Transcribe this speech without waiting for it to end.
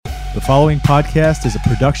The following podcast is a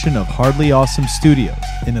production of Hardly Awesome Studios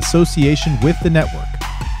in association with the network.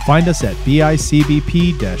 Find us at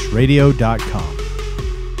bicbp-radio.com.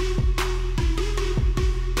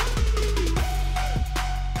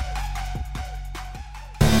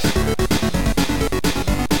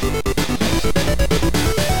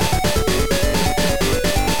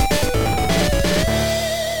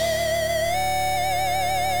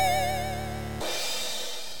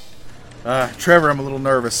 Trevor, I'm a little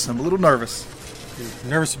nervous. Nervous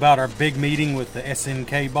about our big meeting with the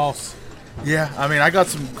SNK boss? Yeah, I got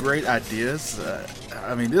some great ideas.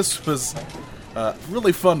 This was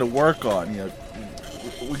really fun to work on.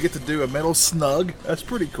 We get to do a metal snug. That's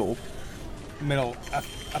pretty cool. I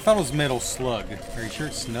thought it was metal slug. Are you sure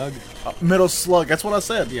it's snug? Metal slug. That's what I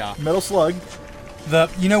said. Yeah. Metal slug.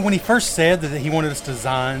 When he first said that he wanted us to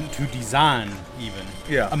design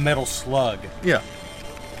a metal slug. Yeah.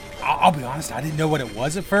 I'll be honest, I didn't know what it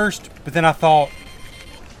was at first, but then I thought,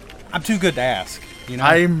 I'm too good to ask.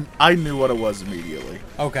 I knew what it was immediately.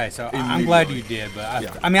 Okay, so I'm glad you did, but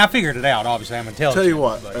I figured it out. Obviously, I'm intelligent. Tell you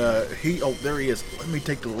what, there he is. Let me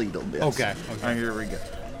take the lead on this. Okay. All right, here we go.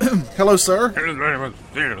 Hello, sir.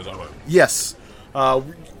 Yes,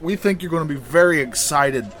 we think you're going to be very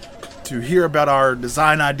excited to hear about our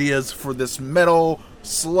design ideas for this metal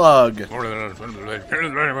slug.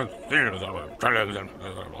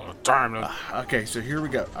 Okay, so here we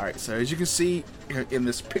go. All right, so as you can see in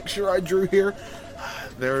this picture I drew here,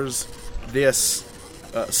 there's this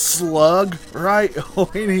slug, right? Oh,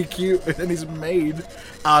 ain't he cute? And he's made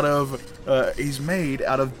out of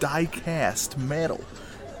die-cast metal.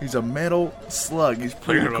 He's a metal slug. He's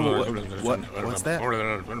pretty cool. What's that?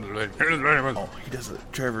 Oh, he does it.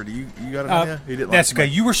 Trevor, do you got an idea? He didn't. That's okay.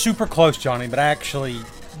 You were super close, Johnny, but I actually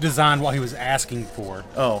designed what he was asking for.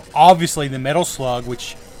 Oh. Obviously, the metal slug,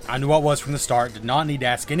 which I knew what it was from the start, did not need to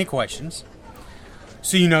ask any questions.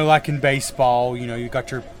 So, like in baseball, you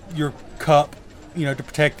got your cup, to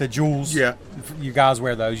protect the jewels. Yeah. You guys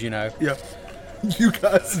wear those, Yeah. You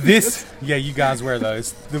guys. You guys wear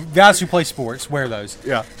those. The guys who play sports wear those.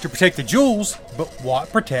 Yeah. To protect the jewels, but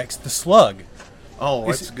what protects the slug? Oh,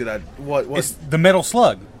 that's a good idea. What? It's the metal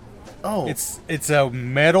slug. Oh. It's a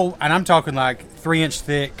metal, and I'm talking like 3-inch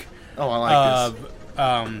thick. Oh, I like this.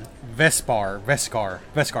 Vescar. That's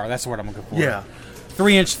the word I'm looking for. Yeah.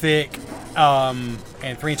 3-inch thick, and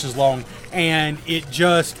 3 inches long, and it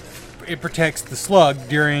protects the slug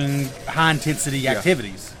during high intensity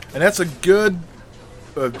activities. And that's a good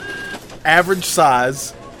average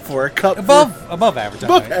size for a cup. Above average.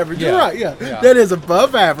 Above average. Yeah. You're right. Yeah. That is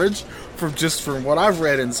above average from what I've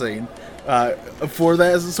read and seen for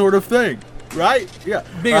that sort of thing. Right? Yeah.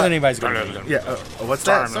 Bigger than anybody's going to be. Yeah. What's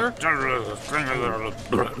that, sir?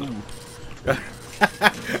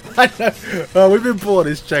 We've been pulling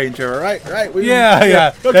his chain, Trevor, right?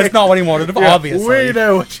 Yeah. Okay. That's not what he wanted, obviously. We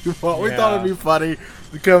know what you want. We thought it'd be funny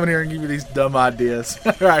to come in here and give you these dumb ideas.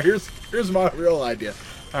 All right, here's my real idea.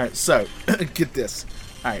 All right, so get this.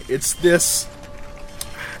 All right, it's this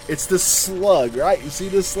slug, right? You see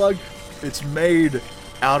this slug? It's made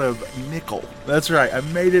out of nickel. That's right. I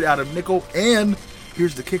made it out of nickel, and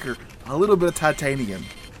here's the kicker: a little bit of titanium.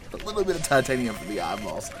 For the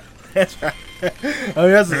eyeballs. That's right.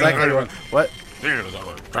 That's exactly what.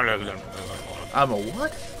 I'm a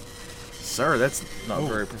what? Sir, that's not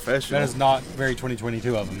very professional. That is not very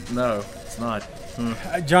 2022 of him. No, it's not.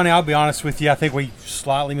 Johnny, I'll be honest with you. I think we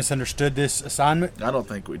slightly misunderstood this assignment. I don't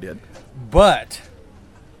think we did. But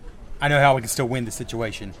I know how we can still win the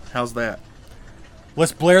situation. How's that?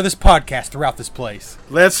 Let's blare this podcast throughout this place.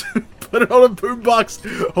 Let's put it on a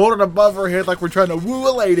boombox, hold it above our head like we're trying to woo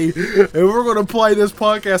a lady, and we're going to play this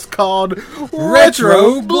podcast called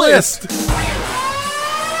Retro Blist.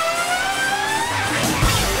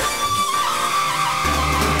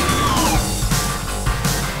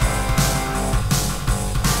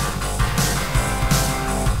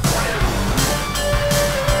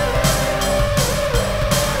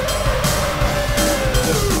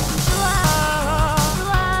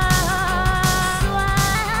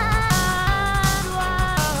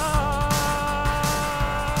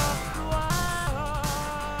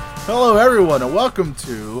 Hello, everyone, and welcome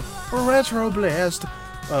to Retro Blast,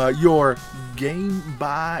 your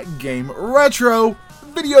game-by-game retro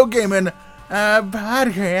video gaming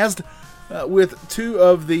podcast with two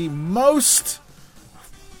of the most...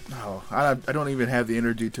 I don't even have the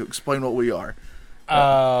energy to explain what we are.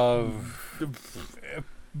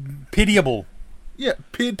 Pitiable. Yeah,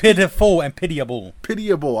 pitiful and pitiable.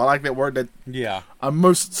 Pitiable. I like that word that I'm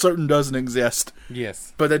most certain doesn't exist.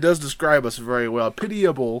 Yes. But that does describe us very well.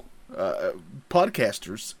 Pitiable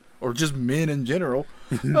podcasters, or just men in general.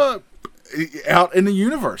 out in the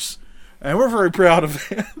universe. And we're very proud of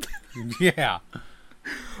that. Yeah.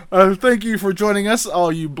 Thank you for joining us,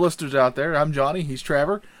 all you blisters out there. I'm Johnny. He's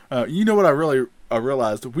Trevor. You know what I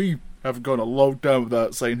realized? We have gone a long time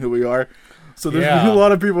without saying who we are. So there's been a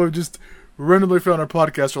lot of people who just randomly found our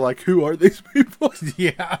podcast are like, who are these people?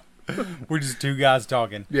 Yeah. We're just two guys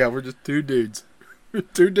talking. Yeah, we're just two dudes.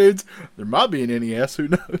 Two dudes. There might be an NES. Who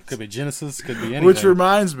knows? Could be Genesis. Could be anything. Which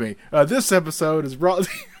reminds me, this episode is brought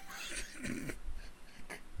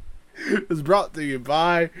to you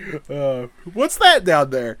by What's That Down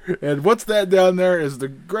There? And What's That Down There is the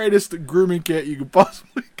greatest grooming kit you could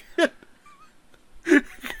possibly get.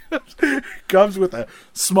 It comes with a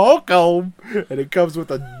small comb, and it comes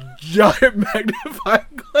with a giant magnifying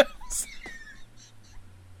glass.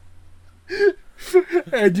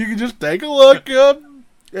 And you can just take a look.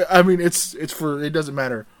 I mean, it's for, it doesn't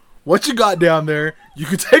matter what you got down there. You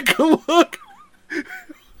can take a look.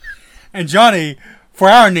 And Johnny, for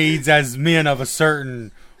our needs as men of a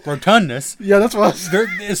certain rotundness, Yeah, that's what I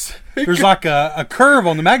was there's like a curve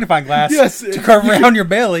on the magnifying glass Yes, to curve around your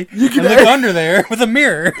belly you can and look under there with a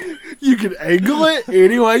mirror. You can angle it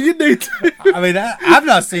any way you need to. I mean, I've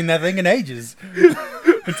not seen that thing in ages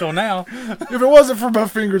until now. If it wasn't for my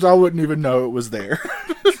fingers, I wouldn't even know it was there.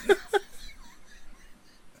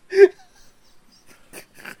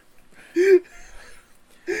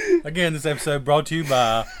 Again, this episode brought to you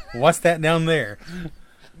by What's That Down There?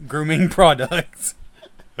 Grooming products.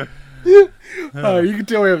 You can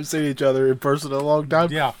tell we haven't seen each other in person in a long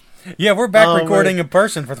time. Yeah. Yeah, we're back recording man. in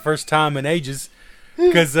person for the first time in ages.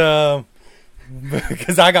 Because I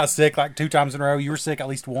got sick like 2 times in a row. You were sick at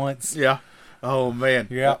least once. Yeah. Oh, man.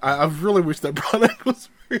 Yeah. I really wish that product was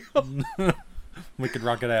real. We could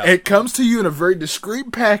rock it out. It comes to you in a very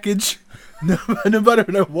discreet package.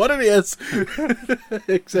 Nobody know what it is,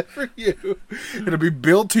 except for you. It'll be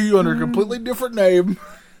billed to you under a completely different name.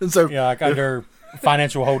 And so, Yeah, like under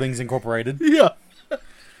Financial Holdings Incorporated. yeah.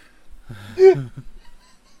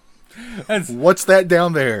 That's, What's that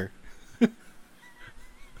down there?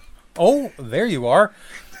 oh, there you are.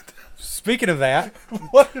 Speaking of that,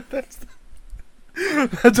 What? That's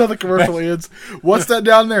how the commercial ends. What's that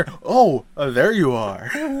down there? Oh, there you are.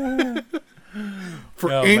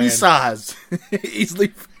 For Oh, any man. size, easily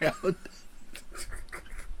found.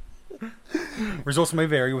 results may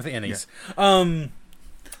vary with innies.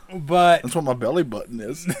 But That's what my belly button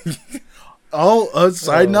is.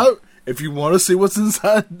 Side note: if you want to see what's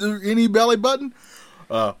inside any belly button,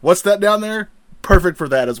 what's that down there? Perfect for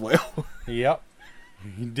that as well. yep,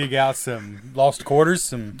 you dig out some lost quarters,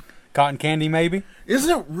 some cotton candy, maybe. Isn't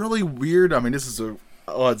it really weird? I mean, this is a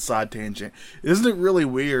odd side tangent. Isn't it really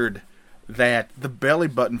weird that the belly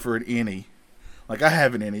button for an innie, like I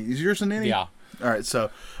have an innie. Is yours an innie? Yeah. All right, so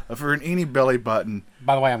for an innie belly button,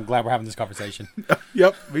 By the way, I'm glad we're having this conversation.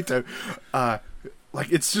 yep, me too. Like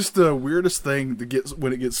it's just the weirdest thing to get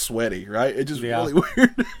when it gets sweaty, right? It's just really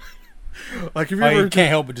weird. Like if you ever, You can't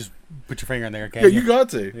help but just put your finger in there, can yeah, you? you got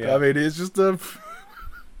to. Yeah. I mean, it's just if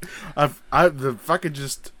I could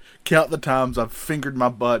just count the times I've fingered my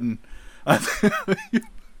button,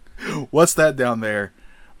 what's that down there?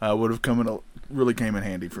 Would have really came in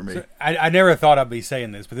handy for me. So, I never thought I'd be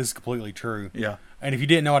saying this, but this is completely true. Yeah. And if you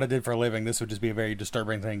didn't know what I did for a living, this would just be a very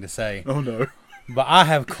disturbing thing to say. Oh no. But I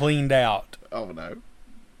have cleaned out Oh no.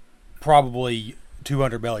 probably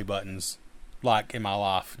 200 belly buttons, like, in my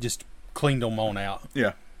life. Just cleaned them on out.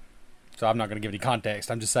 Yeah. So I'm not going to give any context.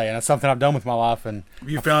 I'm just saying that's something I've done with my life, and Have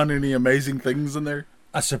you found any amazing things in there?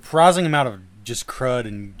 a surprising amount of just crud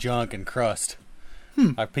and junk and crust.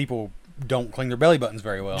 Like, people don't clean their belly buttons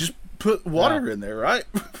very well. Just put water in there, right?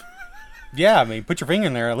 Yeah, I mean, put your finger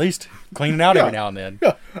in there at least. Clean it out every now and then.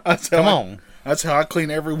 Yeah. That's how Come on. That's how I clean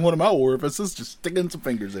every one of my orifices, just sticking some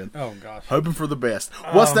fingers in. Oh, gosh. Hoping for the best.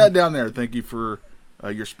 What's that down there? Thank you for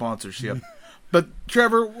your sponsorship. But,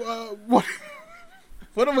 Trevor, what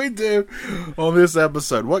do we do on this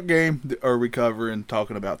episode? What game are we covering,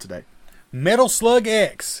 talking about today? Metal Slug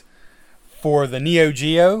X for the Neo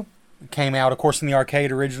Geo. Came out, of course, in the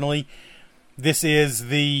arcade originally. This is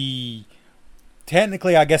the...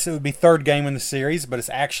 Technically, I guess it would be third game in the series, but it's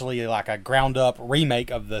actually like a ground-up remake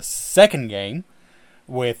of the second game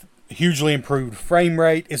with hugely improved frame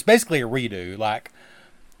rate. It's basically a redo. Like,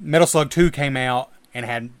 Metal Slug 2 came out and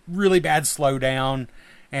had really bad slowdown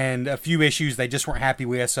and a few issues they just weren't happy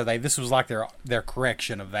with, so this was like their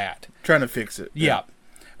correction of that. Trying to fix it. Yeah.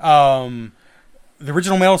 The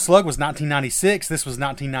original Metal Slug was 1996. This was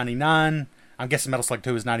 1999. I'm guessing Metal Slug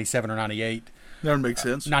 2 is 97 or 98. That would make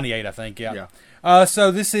sense. 98, I think, yeah. Yeah.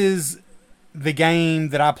 So this is the game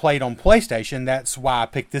that I played on PlayStation, that's why I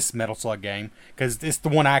picked this Metal Slug game, because it's the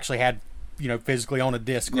one I actually had, physically on a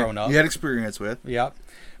disc growing up. You had experience with. Yep.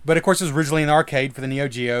 But of course, it was originally in the arcade for the Neo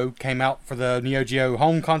Geo. Came out for the Neo Geo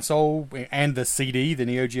home console and the CD, the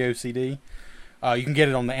Neo Geo CD. You can get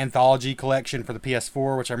it on the Anthology collection for the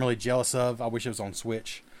PS4, which I'm really jealous of. I wish it was on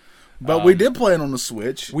Switch. But we did play it on the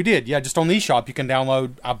Switch. We did, yeah. Just on the eShop, you can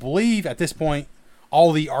download, I believe, at this point,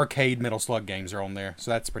 all the arcade Metal Slug games are on there. So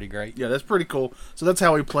that's pretty great. Yeah, that's pretty cool. So that's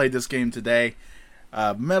how we played this game today.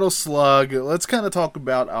 Metal Slug. Let's kind of talk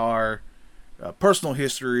about our personal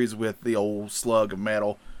histories with the old slug of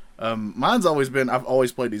metal. Mine's always been, I've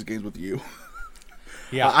always played these games with you.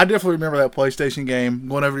 Yeah. I definitely remember that PlayStation game,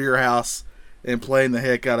 going over to your house and playing the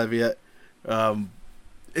heck out of it. To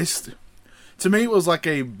me, it was like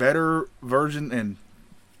a better version, and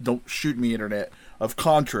don't shoot me, internet, of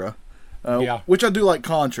Contra. Which I do like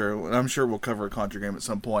Contra. I'm sure we'll cover a Contra game at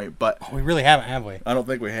some point, but we really haven't, have we? I don't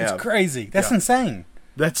think we have. It's crazy. That's insane.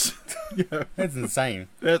 That's That's insane.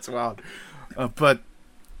 That's wild. But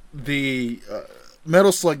the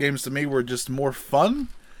Metal Slug games to me were just more fun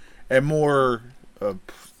and more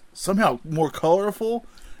somehow more colorful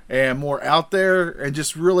and more out there, and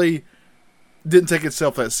just really didn't take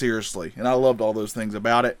itself that seriously. And I loved all those things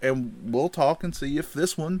about it. And we'll talk and see if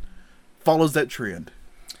this one follows that trend.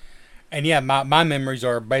 And yeah, my memories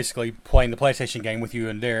are basically playing the PlayStation game with you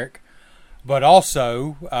and Derek. But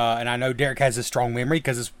also, and I know Derek has a strong memory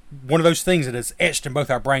because it's one of those things that is etched in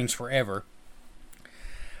both our brains forever.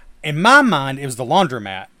 In my mind, it was the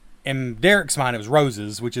laundromat. In Derek's mind, it was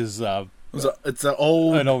Rose's, which is it's an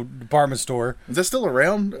old department store. Is that still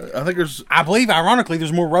around? I think there's. I believe, ironically,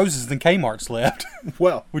 there's more Rose's than Kmart's left.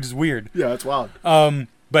 Well, which is weird. Yeah, that's wild.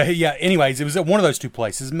 But yeah, anyways, it was at one of those two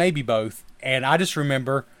places, maybe both. And I just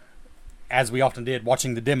remember, as we often did,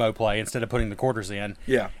 watching the demo play instead of putting the quarters in.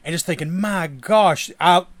 Yeah. And just thinking, my gosh,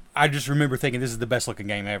 I just remember thinking this is the best looking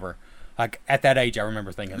game ever. Like at that age, I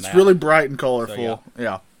remember thinking it's that. It's really bright and colorful. So,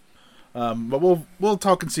 yeah. But we'll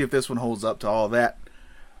talk and see if this one holds up to all of that.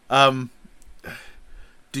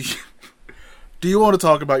 Do you want to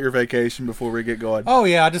talk about your vacation before we get going? Oh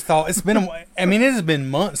yeah, I just thought it has been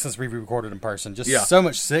months since we've recorded in person. Just so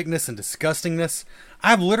much sickness and disgustingness.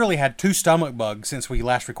 I've literally had 2 stomach bugs since we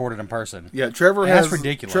last recorded in person. Yeah, Trevor That's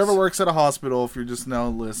ridiculous. Trevor works at a hospital, if you're just now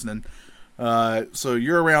listening. So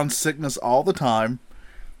you're around sickness all the time.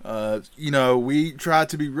 We try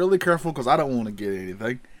to be really careful because I don't want to get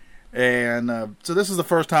anything. And so this is the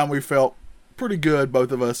first time we felt pretty good,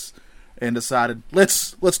 both of us, and decided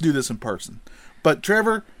let's do this in person. But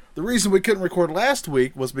Trevor, the reason we couldn't record last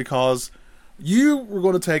week was because you were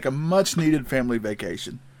going to take a much needed family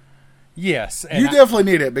vacation. Yes. You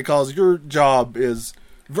definitely need it because your job is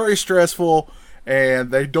very stressful and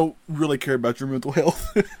they don't really care about your mental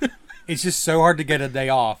health. It's just so hard to get a day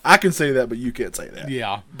off. I can say that, but you can't say that.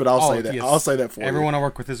 Yeah. But I'll say that. Yes. I'll say that for Everyone I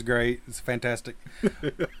work with is great. It's fantastic.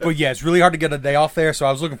 But yeah, it's really hard to get a day off there, so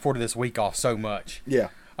I was looking forward to this week off so much. Yeah.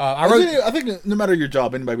 I think no matter your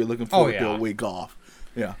job, anybody be looking forward to a week off.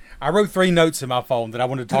 Yeah. I wrote 3 notes in my phone that I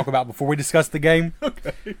wanted to talk about before we discuss the game.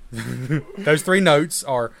 Okay. Those 3 notes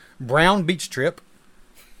are Brown Beach Trip,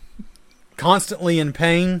 Constantly in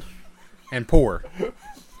Pain, and Poor.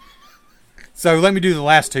 So let me do the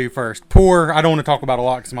last 2 first. Poor, I don't want to talk about a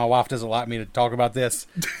lot because my wife doesn't like me to talk about this.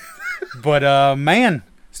 But, man,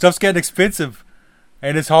 stuff's getting expensive,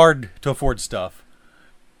 and it's hard to afford stuff.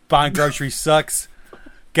 Buying groceries sucks.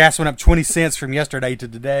 Gas went up 20 cents from yesterday to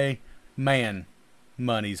today. Man,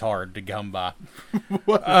 money's hard to come by.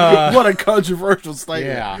 What a controversial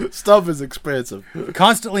statement. Yeah. Stuff is expensive.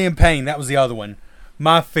 Constantly in Pain, that was the other one.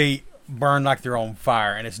 My feet burn like they're on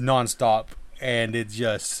fire, and it's nonstop, and it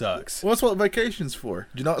just sucks. Well, that's what vacation's for.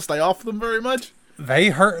 Do you not stay off them very much?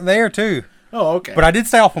 They hurt there, too. Oh, okay. But I did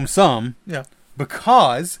stay off them some. Yeah.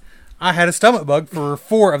 Because I had a stomach bug for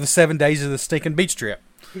 4 of the 7 days of the stinking beach trip.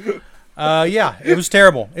 Yeah, it was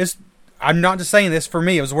terrible. I'm not just saying this for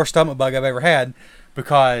me. It was the worst stomach bug I've ever had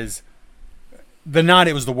because the night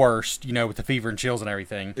it was the worst, with the fever and chills and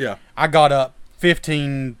everything. Yeah. I got up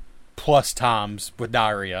 15 plus times with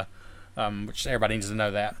diarrhea, which everybody needs to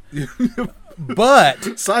know that.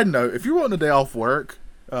 But side note, if you're wanting a day off work,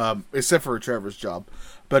 except for Trevor's job,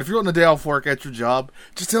 but if you're wanting a day off work at your job,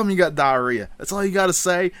 just tell them you got diarrhea. That's all you got to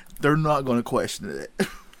say. They're not going to question it.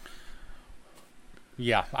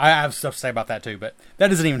 Yeah, I have stuff to say about that too, but that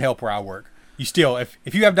doesn't even help where I work. You still, if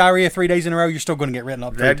you have diarrhea 3 days in a row, you're still going to get written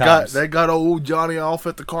up 3 times. They got old Johnny off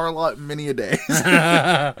at the car lot many a day.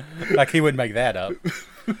 Like he wouldn't make that up.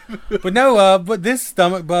 But no, but this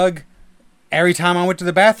stomach bug, every time I went to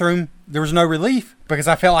the bathroom, there was no relief because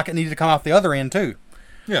I felt like it needed to come off the other end too.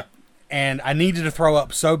 Yeah. and I needed to throw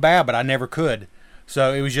up so bad, but I never could.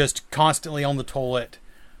 So it was just constantly on the toilet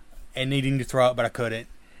and needing to throw up, but I couldn't.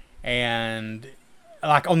 And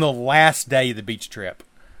like on the last day of the beach trip,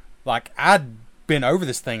 like I'd been over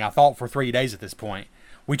this thing, I thought, for 3 days at this point.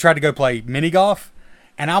 We tried to go play mini golf,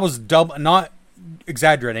 and I was not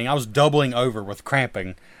exaggerating, I was doubling over with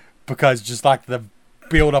cramping because just like the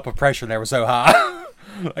build up of pressure there was so high.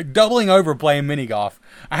 Like doubling over playing mini golf.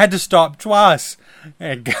 I had to stop twice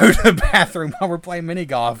and go to the bathroom while we're playing mini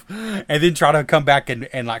golf, and then try to come back and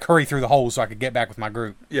like hurry through the holes so I could get back with my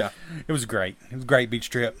group. Yeah. It was great. It was a great beach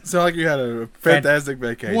trip. Sound like you had a fantastic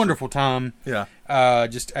vacation. Wonderful time. Yeah.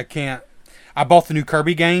 I bought the new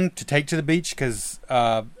Kirby game to take to the beach because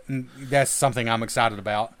that's something I'm excited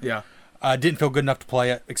about. Yeah. Didn't feel good enough to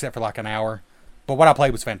play it except for like an hour, but what I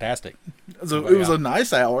played was fantastic. So it was a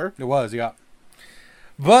nice hour. It was, yeah.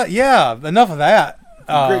 But yeah, enough of that.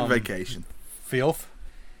 Great vacation. Filth.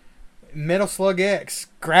 Metal Slug X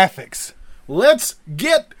graphics. Let's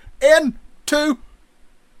get into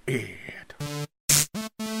it.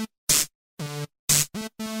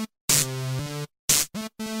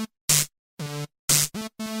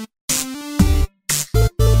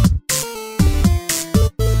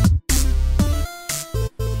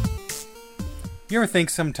 You ever think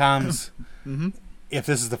sometimes Mm-hmm. if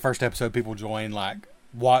this is the first episode people join, like,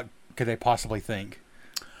 what could they possibly think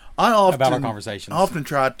About about our conversations? I often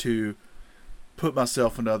try to put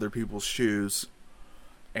myself into other people's shoes,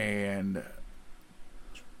 and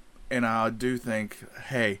I do think,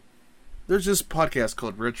 hey, there's this podcast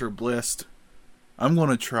called Retro Blist. I'm going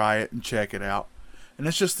to try it and check it out. And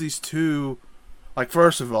it's just these two, like,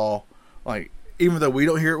 first of all, like, even though we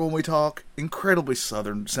don't hear it when we talk, incredibly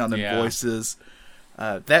southern sounding Yeah. voices.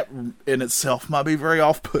 That in itself might be very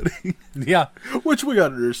off-putting, Yeah. which we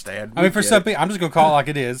understand. I mean, for some people, I'm just going to call it like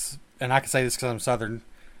it is, and I can say this because I'm Southern.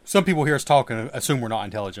 Some people hear us talk and assume we're not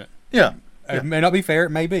intelligent. Yeah. It may not be fair, it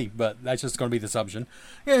may be, but that's just going to be the assumption.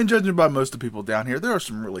 Yeah, and judging by most of the people down here, there are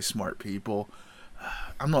some really smart people.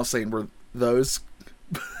 I'm not saying we're those.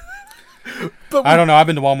 But I don't know. I've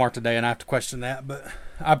been to Walmart today, and I have to question that, but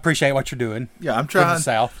I appreciate what you're doing. yeah, I'm For the trying.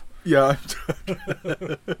 South. Yeah.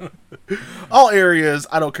 All areas,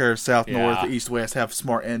 I don't care if south, Yeah. north, east, west, have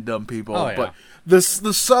smart and dumb people. Oh, yeah. But the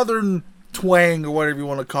southern twang, or whatever you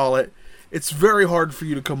want to call it, it's very hard for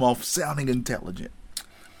you to come off sounding intelligent.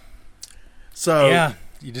 So Yeah.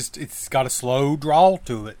 It's got a slow drawl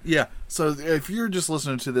to it. yeah. So if you're just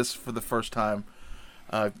listening to this for the first time,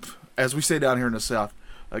 as we say down here in the South,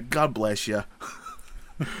 God bless you.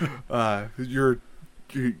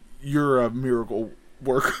 You're a miracle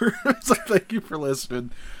worker. So thank you for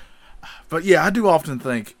listening. But yeah, I do often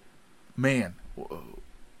think, man,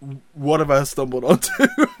 what have I stumbled onto?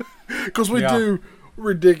 Because we Yeah. do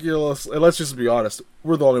ridiculous, and let's just be honest,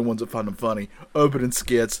 we're the only ones that find them funny, opening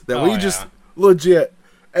skits that Oh, we yeah. just legit,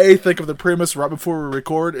 A, think of the premise right before we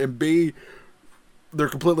record, and B, they're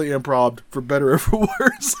completely improv, for better or for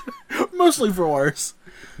worse. Mostly for worse.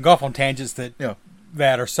 Go off on tangents that Yeah.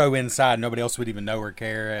 that are so inside nobody else would even know or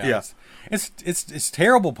care. Yeah. It's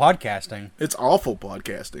terrible podcasting. It's awful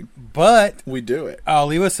podcasting. But We do it.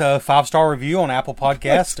 leave us a 5-star review on Apple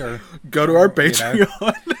Podcast or Go to our You know.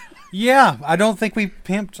 Patreon. yeah. I don't think we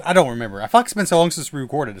pimped. I don't remember. I feel like it's been so long since we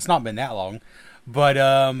recorded. It's not been that long. But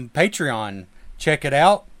Patreon, check it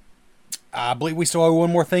out. I believe we still owe one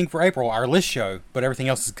more thing for April, our list show, but everything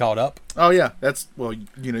else is caught up. Oh, yeah. That's, well,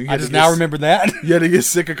 you know, you I had just to now get- remember that. You had to get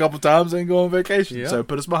sick a couple times and go on vacation. Yeah. So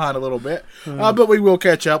put us behind a little bit. But we will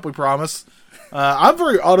catch up, we promise. I'm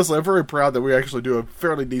very proud that we actually do a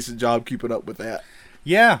fairly decent job keeping up with that.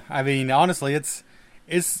 Yeah, I mean, honestly, it's.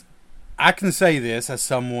 I can say this as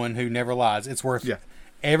someone who never lies. It's worth Yeah.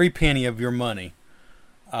 every penny of your money.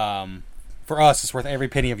 For us, it's worth every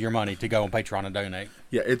penny of your money to go on Patreon and donate.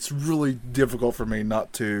 Yeah, it's really difficult for me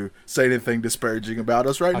not to say anything disparaging about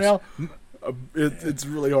us right now. It's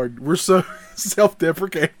really hard. We're so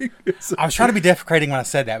self-deprecating. I was trying to be deprecating when I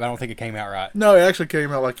said that, but I don't think it came out right. No, it actually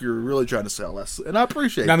came out like you were really trying to sell us, and I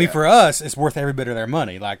appreciate I mean, that. for us, it's worth every bit of their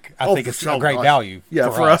money. Like, I think for it's sure. a great value. Yeah,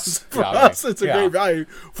 for us. For Yeah, I mean, us, it's a yeah. great value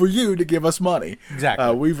for you to give us money.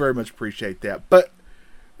 Exactly. We very much appreciate that. But,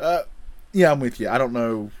 yeah, I'm with you. I don't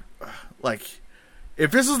know, like,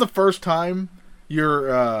 if this is the first time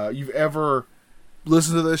you've ever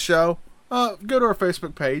listened to this show, go to our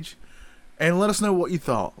Facebook page and let us know what you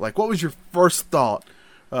thought. Like, what was your first thought?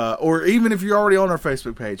 Or even if you're already on our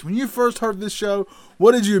Facebook page, when you first heard this show,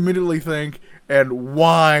 what did you immediately think, and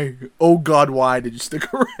why? Oh God, why did you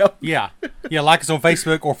stick around? Yeah. Yeah, like us on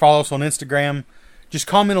Facebook or follow us on Instagram. Just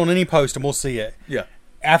comment on any post and we'll see it. Yeah,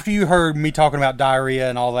 After you heard me talking about diarrhea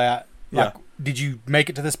and all that, like, Yeah. did you make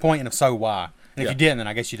it to this point, and if so, why? And if Yeah. you didn't, then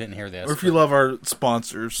I guess you didn't hear this. Or if you love our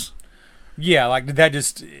sponsors. Yeah, like did that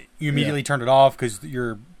just you immediately turned it off because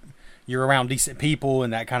you're around decent people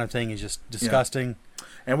and that kind of thing is just disgusting.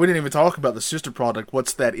 And we didn't even talk about the sister product.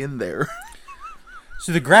 What's that in there?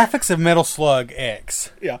 So the graphics of Metal Slug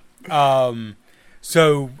X. Yeah.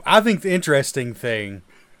 So I think the interesting thing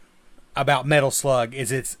about Metal Slug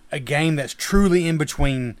is it's a game that's truly in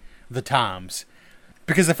between the times.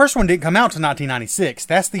 Because the first one didn't come out until 1996.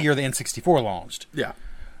 That's the year the N64 launched. Yeah.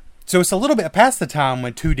 So it's a little bit past the time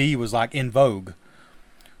when 2D was like in vogue.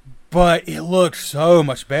 But it looked so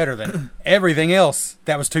much better than everything else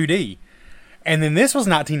that was 2D. And then this was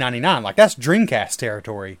 1999. Like, that's Dreamcast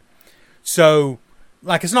territory. So,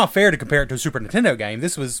 like, it's not fair to compare it to a Super Nintendo game.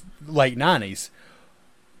 This was late 90s.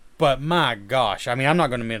 But my gosh, I mean, I'm not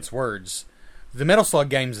going to mince words. The Metal Slug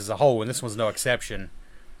games as a whole, and this one's no exception,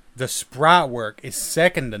 the sprite work is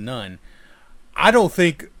second to none. I was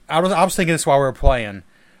thinking this while we were playing.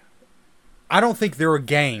 I don't think there were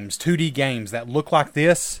games, 2D games, that look like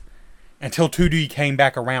this until 2D came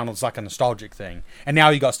back around. It was like a nostalgic thing. And now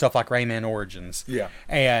you got stuff like Rayman Origins. Yeah.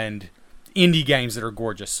 And indie games that are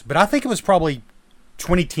gorgeous. But I think it was probably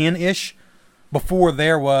 2010-ish before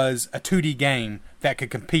there was a 2D game that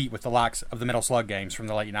could compete with the likes of the Metal Slug games from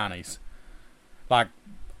the late 90s. Like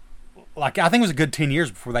I think it was a good 10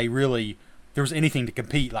 years before there was anything to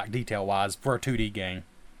compete, like, detail-wise, for a 2D game.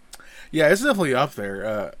 Yeah, it's definitely up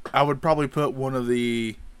there. I would probably put one of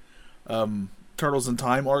the Turtles in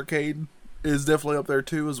Time arcade is definitely up there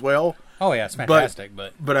too as well. Oh yeah, it's fantastic.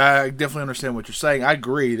 But I definitely understand what you're saying. I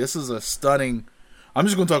agree. This is a stunning. I'm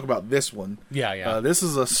just going to talk about this one. yeah. This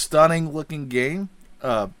is a stunning looking game.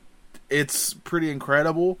 It's pretty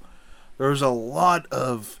incredible. There's a lot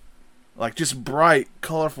of like just bright,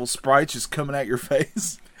 colorful sprites just coming at your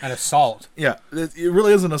face. An assault. Yeah, it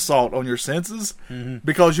really is an assault on your senses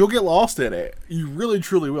because you'll get lost in it. You really,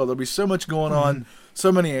 truly will. There'll be so much going on,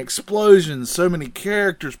 so many explosions, so many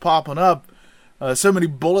characters popping up, so many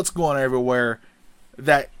bullets going everywhere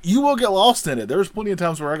that you will get lost in it. There's plenty of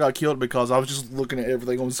times where I got killed because I was just looking at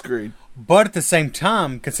everything on the screen. But at the same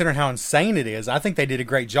time, considering how insane it is, I think they did a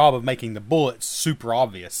great job of making the bullets super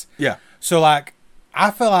obvious. Yeah. So, like, I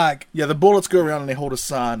feel like... Yeah, the bullets go around and they hold a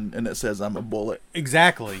sign and it says, "I'm a bullet."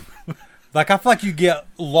 Exactly. Like, I feel like you get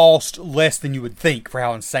lost less than you would think for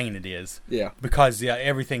how insane it is. Yeah. Because, yeah,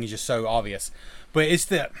 everything is just so obvious. But it's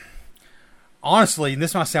the... Honestly, and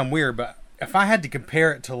this might sound weird, but if I had to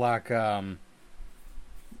compare it to, like a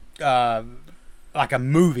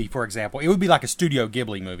movie, for example, it would be like a Studio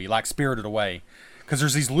Ghibli movie, like Spirited Away. Because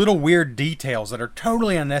there's these little weird details that are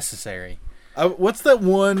totally unnecessary. What's that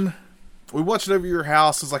one... We watched it over your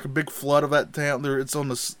house. It's like a big flood of that town. There, it's on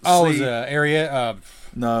the sea. Oh, it's an area?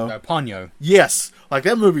 No. Ponyo. Yes. Like,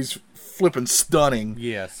 that movie's flipping stunning.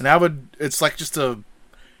 Yes. And it's like just a...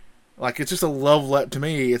 Like, it's just a love letter... To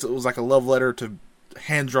me, it was like a love letter to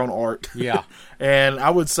hand-drawn art. Yeah. And I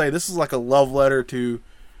would say this is like a love letter to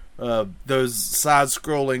those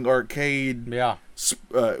side-scrolling arcade... Yeah.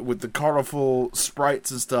 With the colorful sprites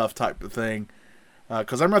and stuff type of thing.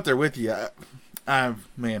 Because I'm right there with you.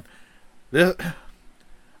 Man...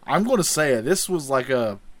 I'm going to say it. This was like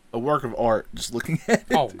a work of art. Just looking at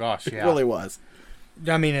it. Oh gosh, yeah, it really was.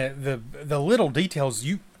 I mean, the little details.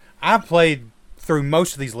 I played through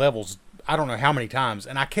most of these levels. I don't know how many times,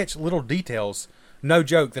 and I catch little details. No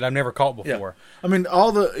joke that I've never caught before. Yeah. I mean,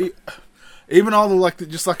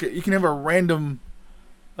 you can have a random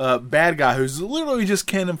bad guy who's literally just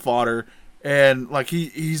cannon fodder. And like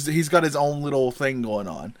he's got his own little thing going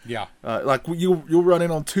on. Yeah. Like you'll run in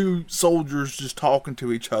on two soldiers just talking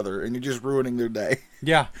to each other, and you're just ruining their day.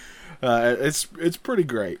 Yeah. It's pretty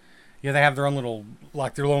great. Yeah, they have their own little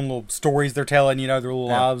stories they're telling. Their little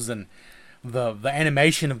lives, and the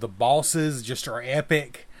animation of the bosses just are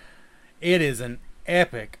epic. It is an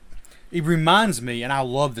epic. It reminds me, and I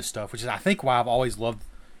love this stuff, which is I think why I've always loved,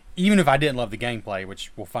 even if I didn't love the gameplay,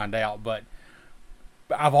 which we'll find out, but.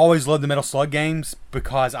 I've always loved the Metal Slug games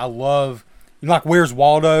because I love, like, Where's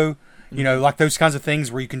Waldo? Like those kinds of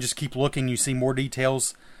things where you can just keep looking, you see more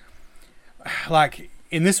details. Like,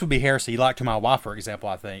 and this would be heresy, like to my wife, for example,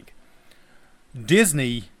 I think.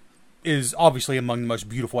 Disney is obviously among the most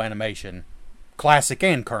beautiful animation, classic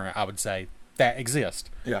and current, I would say, that exist.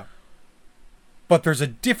 Yeah. But there's a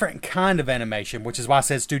different kind of animation, which is why I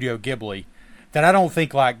said Studio Ghibli, that I don't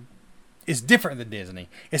think, like, is different than Disney.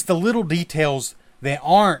 It's the little details that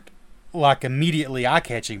aren't like immediately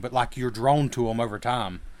eye-catching, but like you're drawn to them over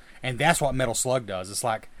time. And that's what Metal Slug does. It's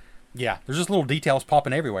like, yeah, there's just little details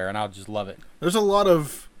popping everywhere, and I just love it. There's a lot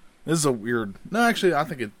of... This is a weird... No, actually, I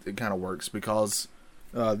think it kind of works because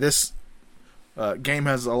this game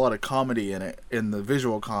has a lot of comedy in it, in the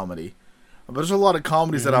visual comedy. But there's a lot of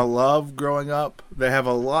comedies that I love growing up. They have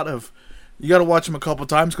a lot of. You got to watch them a couple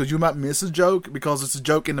times because you might miss a joke because it's a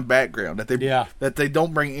joke in the background that they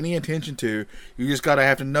don't bring any attention to. You just got to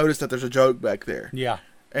have to notice that there's a joke back there. Yeah.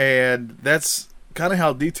 And that's kind of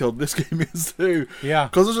how detailed this game is too. Yeah.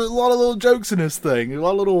 Because there's a lot of little jokes in this thing. A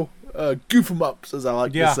lot of little goof 'em ups, as I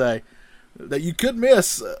like to say, that you could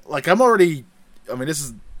miss. Like I don't want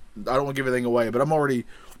to give anything away, but I'm already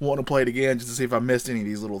wanting to play it again just to see if I missed any of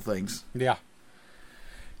these little things. Yeah.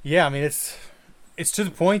 Yeah, I mean, it's to the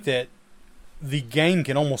point that the game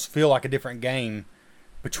can almost feel like a different game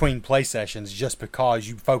between play sessions just because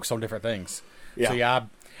you focus on different things. Yeah. So, yeah,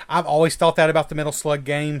 I've always thought that about the Metal Slug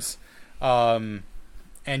games. And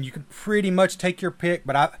you can pretty much take your pick,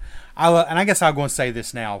 but I guess I'll go and say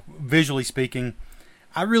this now. Visually speaking,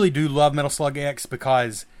 I really do love Metal Slug X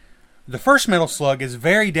because the first Metal Slug is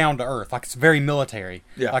very down to earth. Like, it's very military.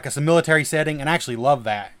 Yeah. Like, it's a military setting, and I actually love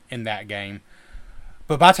that in that game.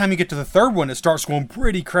 But by the time you get to the third one, it starts going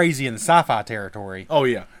pretty crazy in the sci-fi territory. Oh,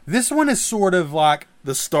 yeah. This one is sort of like...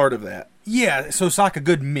 the start of that. Yeah, so it's like a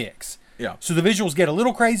good mix. Yeah. So the visuals get a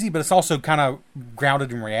little crazy, but it's also kind of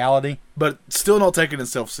grounded in reality. But still not taking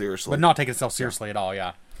itself seriously. But not taking itself seriously at all,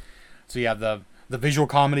 yeah. So yeah, the visual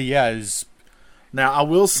comedy, is... Now, I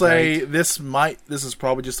will say great. this is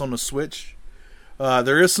probably just on the Switch.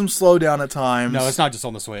 There is some slowdown at times. No, it's not just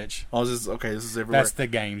on the Switch. Oh, this is everywhere. That's the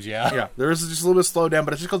games, yeah. Yeah, there is just a little bit of slowdown,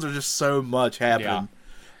 but it's just because there's just so much happening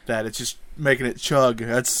that it's just making it chug.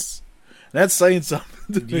 That's saying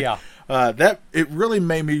something to me. Yeah. That it really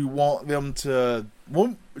made me want them to.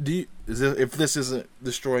 If this isn't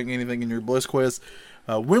destroying anything in your Bliss quiz,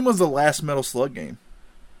 when was the last Metal Slug game?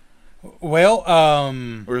 Well,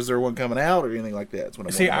 or is there one coming out or anything like that? That's what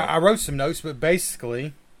I'm see, wondering. I wrote some notes, but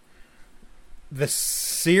basically, the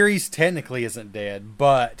series technically isn't dead,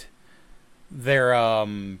 but they're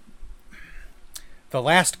the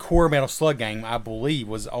last core Metal Slug game, I believe,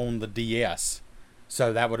 was on the DS.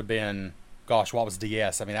 So that would have been, gosh, what was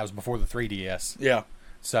DS? I mean, that was before the 3DS. Yeah.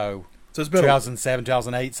 So it's been 2007,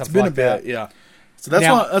 2008, something been like a bit, that. yeah. So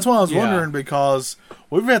that's why I was wondering, because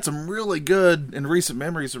we've had some really good, in recent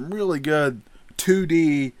memory, some really good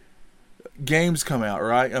 2D games come out,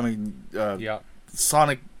 right? I mean,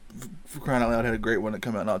 Sonic, for crying out loud, had a great one that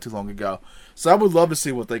came out not too long ago. So I would love to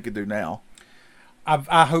see what they could do now.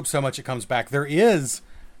 I hope so much it comes back. There is,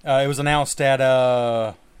 it was announced at,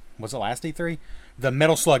 was it last E3? The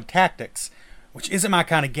Metal Slug Tactics, which isn't my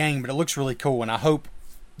kind of game, but it looks really cool, and I hope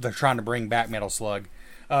they're trying to bring back Metal Slug.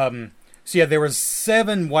 So yeah, there was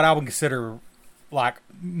 7 what I would consider like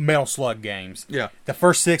Metal Slug games. Yeah. The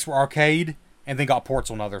first 6 were arcade, and then got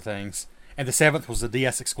ports on other things, and the 7th was a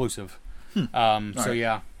DS exclusive. So right.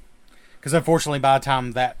 yeah, because unfortunately, by the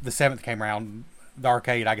time that the 7th came around, the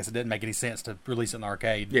arcade, I guess it didn't make any sense to release it in the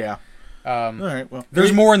arcade. Yeah. All right. Well,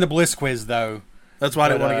 there's more in the Bliss quiz though. That's why I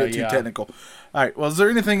didn't want to get too technical. All right. Well, is there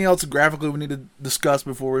anything else graphically we need to discuss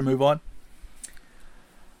before we move on?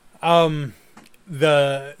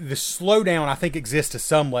 The slowdown, I think, exists to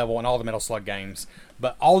some level in all the Metal Slug games.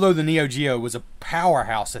 But although the Neo Geo was a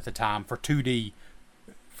powerhouse at the time for 2D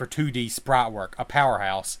sprite work, a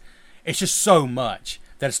powerhouse, it's just so much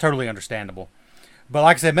that it's totally understandable. But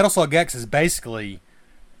like I said, Metal Slug X is basically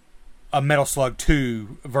a Metal Slug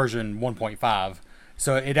 2 version 1.5.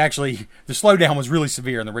 So it actually, the slowdown was really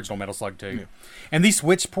severe in the original Metal Slug 2. Yeah. And these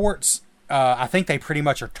Switch ports, I think they pretty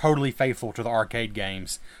much are totally faithful to the arcade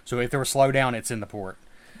games. So if there was slowdown, it's in the port.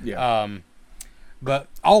 Yeah. But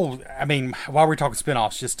I mean, while we're talking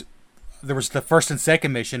spin-offs, just there was the first and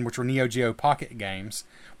second mission, which were Neo Geo Pocket games,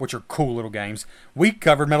 which are cool little games. We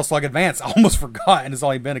covered Metal Slug Advance. I almost forgot, and it's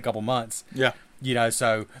only been a couple months. Yeah. You know,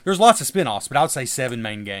 so there's lots of spin-offs, but I would say 7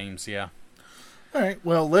 main games, yeah. All right,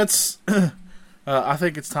 well, let's... I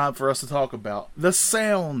think it's time for us to talk about the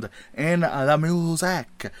sound and the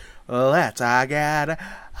music. Let's get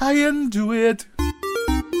into it.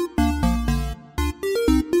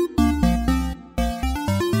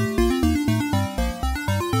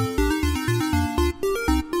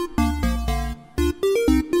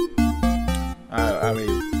 I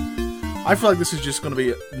mean, I feel like this is just going to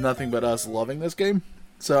be nothing but us loving this game.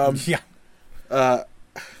 So, yeah.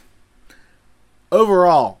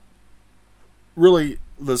 Overall, really,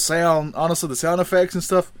 the sound, honestly, the sound effects and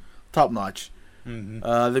stuff, top notch.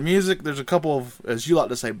 Mm-hmm. The music, there's a couple of, as you like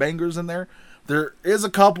to say, bangers in there. There is a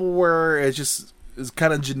couple where it's just is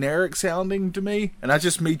kind of generic sounding to me, and that's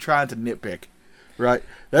just me trying to nitpick. Right?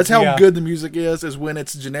 That's how good the music is when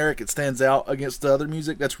it's generic, it stands out against the other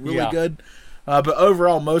music. That's really good. But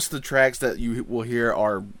overall, most of the tracks that you will hear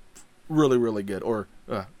are really, really good, or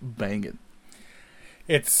banging.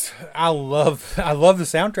 I love the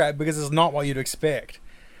soundtrack because it's not what you'd expect.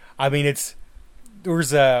 I mean, is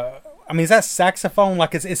that saxophone?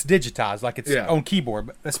 Like it's digitized, like it's on keyboard,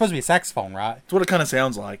 but it's supposed to be a saxophone, right? It's what it kind of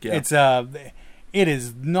sounds like. Yeah, it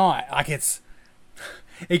is not like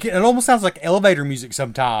it almost sounds like elevator music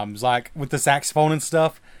sometimes, like with the saxophone and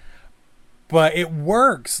stuff. But it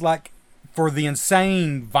works, like for the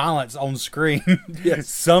insane violence on screen. Yes.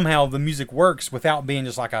 Somehow the music works without being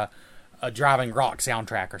just like a driving rock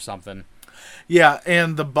soundtrack or something. Yeah,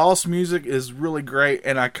 and the boss music is really great,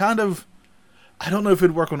 and I don't know if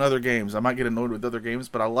it'd work on other games. I might get annoyed with other games,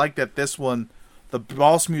 but I like that this one, the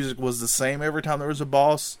boss music was the same every time there was a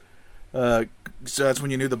boss. So that's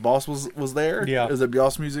when you knew the boss was there. Yeah. As the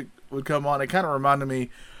boss music would come on. It kind of reminded me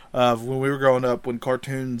of when we were growing up, when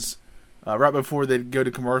cartoons, right before they'd go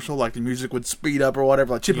to commercial, like the music would speed up or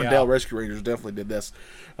whatever. Like Chip and Dale Rescue Rangers definitely did this.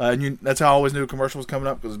 That's how I always knew a commercial was coming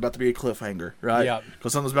up, because it was about to be a cliffhanger, right? Yeah.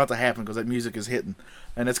 Because something's about to happen because that music is hitting.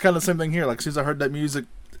 And it's kind of the same thing here. Like as soon as I heard that music,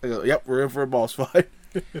 I go, yep, we're in for a boss fight.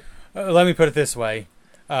 Let me put it this way.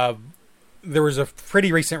 There was a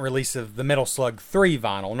pretty recent release of the Metal Slug 3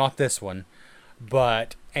 vinyl, not this one,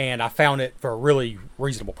 and I found it for a really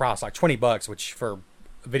reasonable price, like $20, which for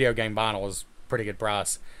a video game vinyl is a pretty good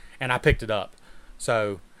price, and I picked it up.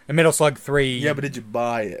 So, in Metal Slug 3... Yeah, but did you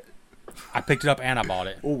buy it? I picked it up and I bought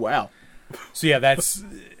it. Oh, wow. So, yeah, that's...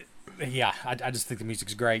 Yeah, I just think the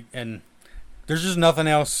music's great, and there's just nothing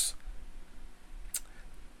else...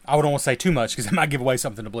 I wouldn't want to say too much because it might give away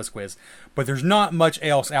something to Bliss Quiz. But there's not much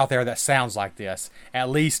else out there that sounds like this, at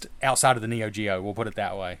least outside of the Neo Geo. We'll put it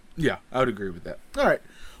that way. Yeah, I would agree with that. All right.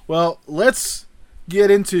 Well, let's get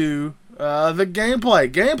into the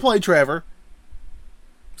gameplay. Gameplay, Trevor.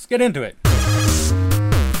 Let's get into it.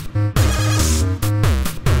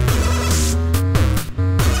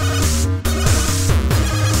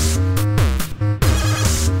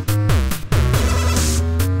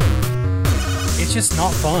 It's just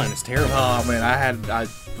not fun. It's terrible. Oh man, I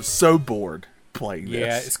was so bored playing this.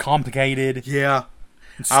 Yeah, it's complicated. Yeah,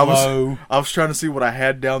 It's slow. I was trying to see what I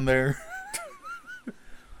had down there.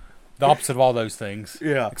 The opposite of all those things.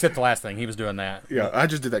 Yeah. Except the last thing, he was doing that. Yeah, I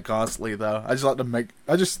just do that constantly though. I just like to make.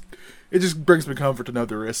 It just brings me comfort to know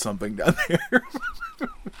there is something down there.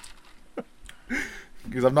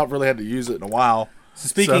 Because I've not really had to use it in a while. So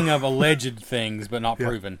speaking of alleged things, but not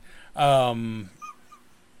proven,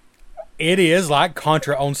 it is like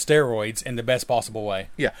Contra on steroids in the best possible way.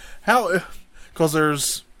 Yeah, because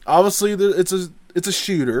there's obviously it's a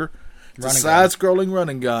shooter, it's a side-scrolling run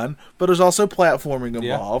and gun, but there's also platforming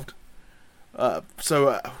involved.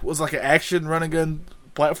 Was like an action run and gun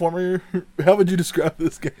platformer. How would you describe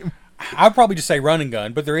this game? I'd probably just say run and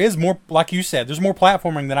gun, but there is more, like you said, there's more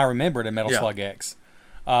platforming than I remembered in Metal Slug X.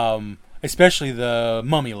 Especially the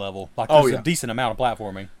mummy level. Like there's a decent amount of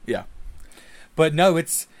platforming. Yeah. But no,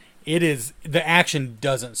 the action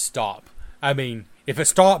doesn't stop. I mean, if it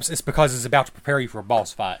stops, it's because it's about to prepare you for a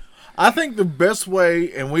boss fight. I think the best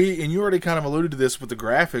way, and you already kind of alluded to this with the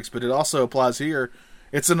graphics, but it also applies here.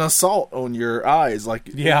 It's an assault on your eyes. Like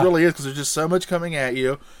it really is, because there's just so much coming at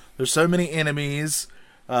you. There's so many enemies,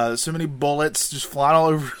 so many bullets just flying all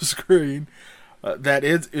over the screen, that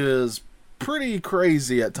it is pretty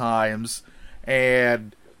crazy at times,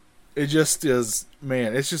 and it just is.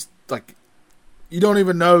 Man, it's just like you don't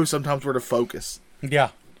even know sometimes where to focus. Yeah.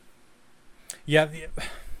 I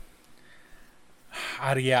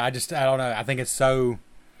don't know. I think it's so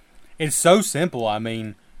simple. I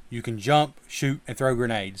mean, you can jump, shoot, and throw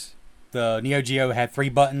grenades. The Neo Geo had 3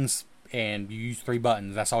 buttons, and you use 3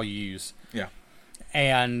 buttons. That's all you use. Yeah.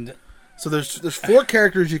 And so there's 4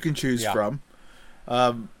 characters you can choose from.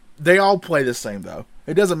 They all play the same though.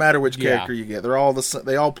 It doesn't matter which character you get.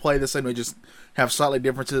 They all play the same. They just have slightly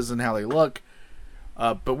differences in how they look.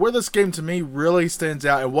 But where this game to me really stands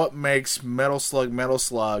out, and what makes Metal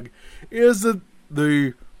Slug is the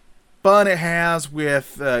fun it has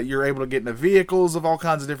with you're able to get into vehicles of all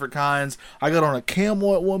kinds of different kinds. I got on a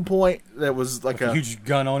camel at one point that was like a huge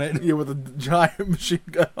gun on it. Yeah, with a giant machine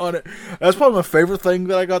gun on it. That's probably my favorite thing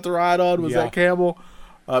that I got to ride on was that camel.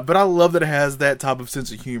 But I love that it has that type of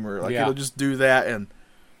sense of humor. Like it'll just do that, and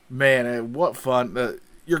man, what fun!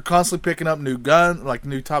 You're constantly picking up new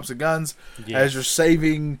types of guns as you're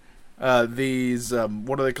saving these.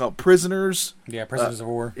 What do they call prisoners? Yeah, prisoners of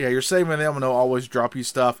war. Yeah, you're saving them, and they'll always drop you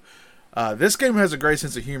stuff. This game has a great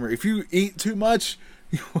sense of humor. If you eat too much,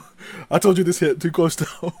 I told you this hit too close to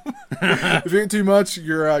home. If you eat too much,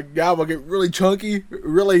 your guy will get really chunky,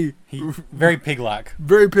 very pig-like.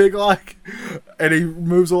 Very pig-like, and he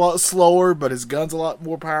moves a lot slower, but his gun's a lot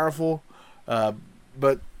more powerful. Man,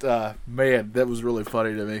 that was really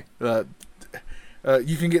funny to me.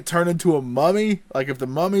 You can get turned into a mummy. Like if the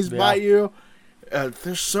mummies bite you.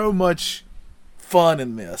 There's so much fun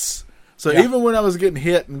in this. So even when I was getting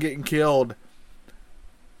hit and getting killed,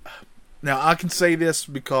 now I can say this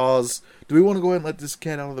because do we want to go ahead and let this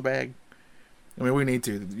cat out of the bag? I mean, we need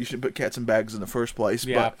to. You shouldn't put cats in bags in the first place.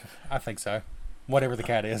 Yeah, but I think so. Whatever the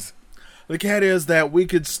cat is. The cat is that we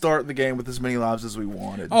could start the game with as many lives as we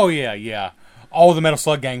wanted. Oh, yeah. All the Metal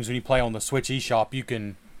Slug games, when you play on the Switch eShop, you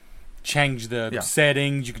can change the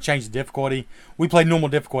settings. You can change the difficulty. We played normal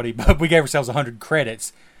difficulty, but we gave ourselves 100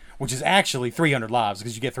 credits, which is actually 300 lives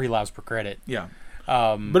because you get 3 lives per credit. Yeah.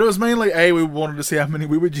 But it was mainly, we wanted to see how many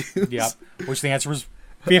we would use. Yep. Which the answer was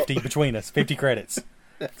 50 between us. 50 credits.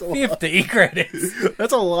 50 credits.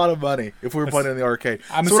 That's a lot of money if we were playing in the arcade.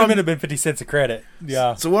 I'm assuming it would have been 50 cents a credit.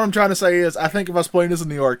 Yeah. So what I'm trying to say is, I think if I was playing this in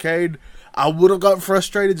the arcade, I would have gotten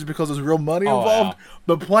frustrated just because there's real money involved. Yeah.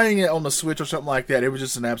 But playing it on the Switch or something like that, it was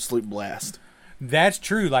just an absolute blast. That's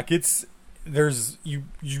true. Like there's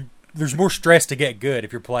more stress to get good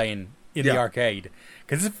if you're playing in the arcade.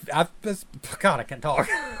 Because God, I can't talk.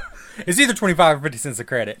 It's either 25 or 50 cents a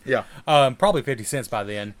credit. Yeah. Probably 50 cents by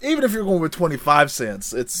then. Even if you're going with 25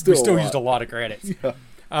 cents, it's still we still used a lot of credits. Yeah.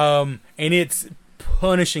 And it's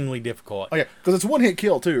punishingly difficult. Okay, because it's one hit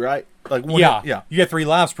kill too, right? Like one hit, yeah. You get 3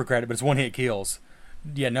 lives per credit, but it's one hit kills.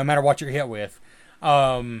 Yeah, no matter what you're hit with.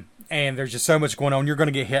 And there's just so much going on. You're going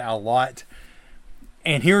to get hit a lot.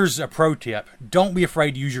 And here's a pro tip. Don't be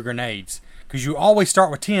afraid to use your grenades. Because you always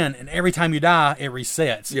start with 10, and every time you die, it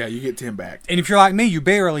resets. Yeah, you get 10 back. And if you're like me, you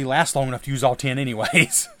barely last long enough to use all 10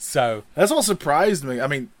 anyways. So that's what surprised me. I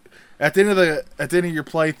mean, at the end of your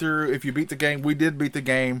playthrough, if you beat the game, we did beat the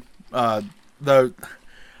game. Though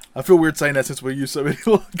I feel weird saying that since we used so many.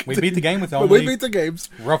 We beat the game with only. But we beat the games.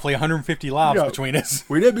 Roughly 150 lives between us.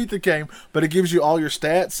 We did beat the game, but it gives you all your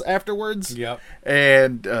stats afterwards. Yep.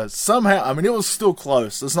 And somehow, I mean, it was still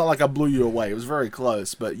close. It's not like I blew you away. It was very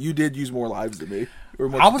close, but you did use more lives than me.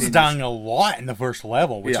 I was dying a lot in the first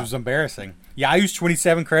level, which was embarrassing. Yeah, I used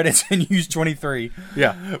 27 credits and you used 23.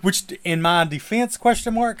 Yeah. Which, in my defense,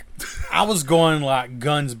 I was going like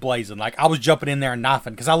guns blazing. Like, I was jumping in there and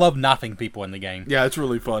knifing, because I love knifing people in the game. Yeah, it's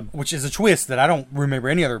really fun. Which is a twist that I don't remember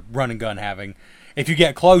any other run and gun having. If you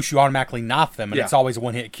get close, you automatically knife them, and it's always a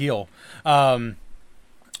one-hit kill.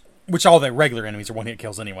 Which all the regular enemies are one-hit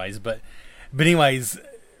kills anyways. But anyways,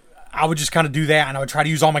 I would just kind of do that, and I would try to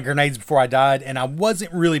use all my grenades before I died, and I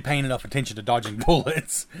wasn't really paying enough attention to dodging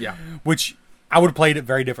bullets. Yeah. Which I would have played it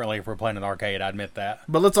very differently if we were playing an arcade, I admit that.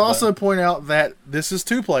 But let's also point out that this is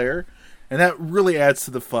 2-player, and that really adds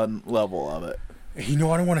to the fun level of it. You know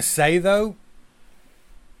what I want to say, though?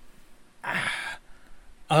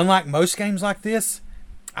 Unlike most games like this,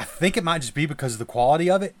 I think it might just be because of the quality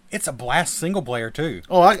of it. It's a blast single player, too.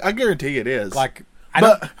 Oh, I guarantee it is. I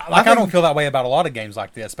don't feel that way about a lot of games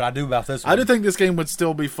like this, but I do about this one. I do think this game would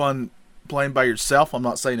still be fun playing by yourself. I'm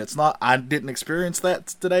not saying it's not. I didn't experience that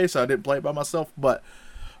today, so I didn't play it by myself. But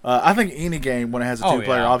I think any game, when it has a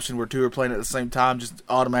 2-player option where 2 are playing at the same time, just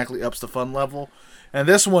automatically ups the fun level. And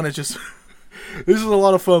this one is just... this is a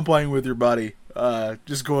lot of fun playing with your buddy.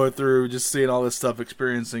 Just going through, just seeing all this stuff,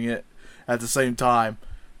 experiencing it at the same time.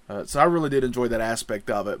 So I really did enjoy that aspect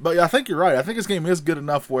of it. But I think you're right. I think this game is good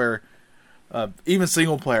enough where even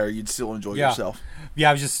single player, you'd still enjoy yourself.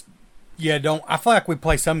 Yeah, I feel like we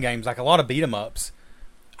play some games, like a lot of beat 'em ups.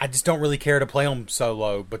 I just don't really care to play them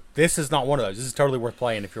solo. But this is not one of those. This is totally worth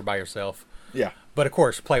playing if you're by yourself. Yeah. But of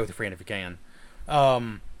course, play with your friend if you can.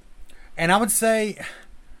 And I would say,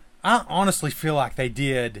 I honestly feel like they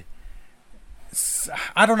did.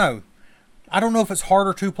 I don't know. I don't know if it's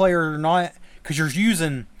harder 2-player or not, because you're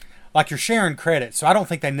sharing credits, so I don't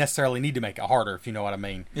think they necessarily need to make it harder, if you know what I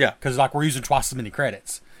mean. Yeah. Because we're using twice as many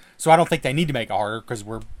credits, so I don't think they need to make it harder because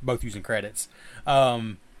we're both using credits.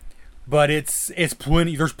 But it's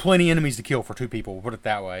plenty. There's plenty of enemies to kill for 2 people. We'll put it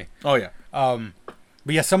that way. Oh yeah.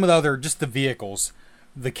 But yeah, some of the other, just the vehicles.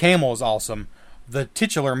 The camel is awesome. The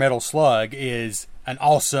titular Metal Slug is an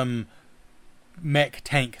awesome mech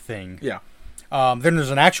tank thing. Yeah. Then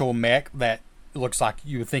there's an actual mech that looks like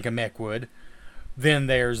you would think a mech would. Then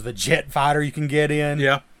there's the jet fighter you can get in.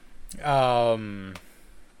 Yeah. God,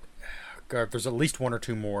 there's at least 1 or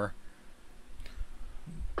 2 more.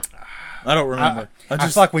 I don't remember. I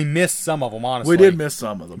feel like we missed some of them, honestly. We did miss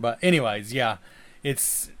some of them. But anyways, yeah.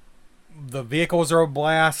 The vehicles are a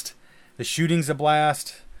blast. The shooting's a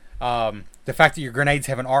blast. The fact that your grenades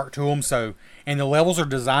have an arc to them, and the levels are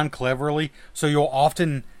designed cleverly, so you'll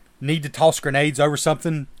often need to toss grenades over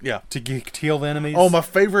something to kill the enemies. Oh, my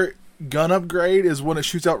favorite gun upgrade is when it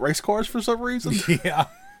shoots out race cars for some reason. Yeah.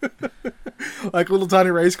 Like little tiny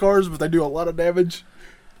race cars, but they do a lot of damage.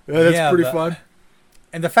 That's pretty fun.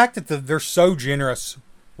 And the fact that they're so generous,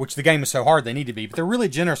 which the game is so hard they need to be, but they're really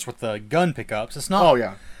generous with the gun pickups. It's not. Oh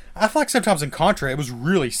yeah, I feel like sometimes in Contra it was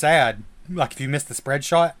really sad, like if you missed the spread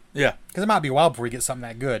shot, yeah, because it might be a while before you get something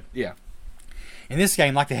that good. yeah. In this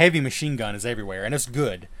game, like the heavy machine gun is everywhere, and it's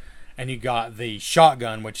good. And you got the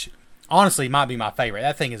shotgun, which honestly might be my favorite.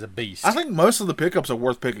 That thing is a beast. I think most of the pickups are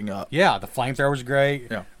worth picking up. Yeah, the flamethrower's great.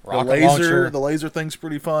 Yeah, Rocket launcher. the laser thing's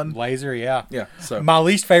pretty fun. Laser, yeah. Yeah, so My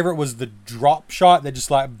least favorite was the drop shot that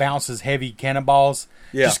just like bounces heavy cannonballs.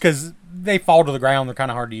 Yeah. Just because they fall to the ground, they're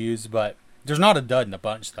kind of hard to use, but there's not a dud in the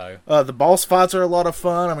bunch, though. the boss fights are a lot of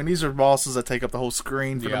fun. I mean, these are bosses that take up the whole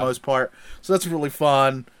screen for the most part, so that's really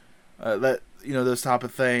fun. That those type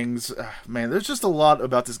of things. Man, there's just a lot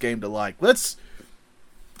about this game to like.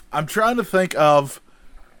 I'm trying to think of.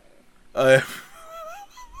 I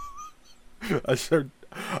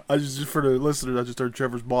just for the listeners, I just heard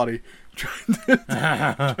Trevor's body trying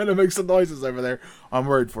to make some noises over there. I'm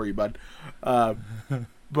worried for you, bud.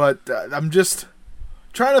 But I'm just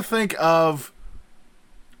trying to think of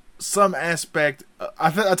some aspect.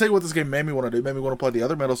 I'll tell you what this game made me want to do. It made me want to play the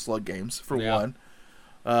other Metal Slug games, for one.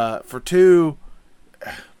 For two,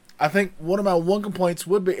 I think one of my complaints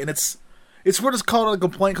would be, and it's what it's called a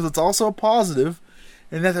complaint because it's also a positive,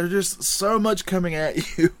 and that there's just so much coming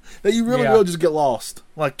at you that you really will just get lost.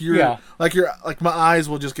 Like my eyes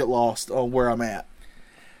will just get lost on where I'm at.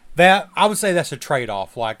 That I would say that's a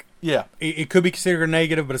trade-off. Like, Yeah, it could be considered a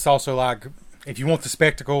negative, but it's also like if you want the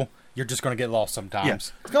spectacle, you're just going to get lost sometimes. yeah.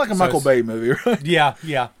 It's kind of like a Michael Bay movie, right? Yeah.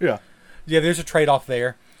 Yeah. There's a trade-off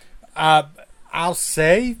there. I'll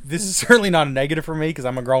say this is certainly not a negative for me because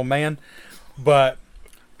I'm a grown man, but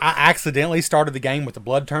I accidentally started the game with the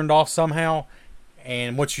blood turned off somehow,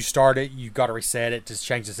 and once you start it, you've got to reset it to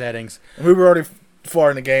change the settings. And we were already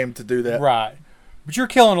far in the game to do that. Right. But you're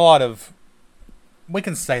killing a lot of... We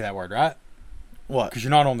can say that word, right? What? Because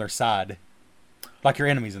you're not on their side. Like your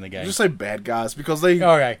enemies in the game. Just say bad guys because they...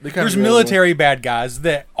 Okay. They kind There's military bad guys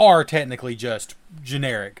that are technically just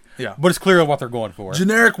generic. Yeah. But it's clear what they're going for.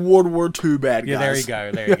 Generic World War II bad guys.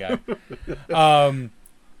 Yeah, there you go.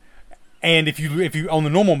 And if you on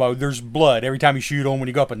the normal mode, there's blood every time you shoot them. When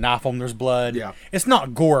you go up and knife them, there's blood. Yeah. It's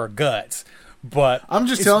not gore or guts, but I'm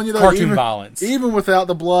just it's telling you, though, cartoon violence. Even without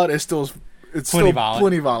the blood, it's still Plenty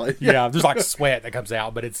violent. Yeah, there's like sweat that comes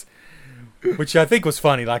out, but it's... Which I think was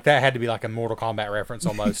funny. Like, that had to be like a Mortal Kombat reference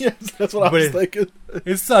almost. Yes, that's what I was thinking.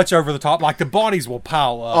 It's such over the top. Like, the bodies will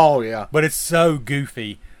pile up. Oh, yeah. But it's so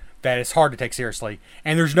goofy that it's hard to take seriously.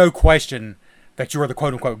 And there's no question that you are the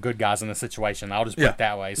quote-unquote good guys in the situation. I'll just put it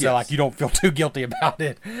that way. So, like, you don't feel too guilty about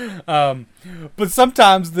it. But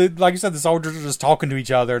sometimes, like you said, the soldiers are just talking to each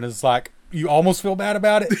other, and it's like, you almost feel bad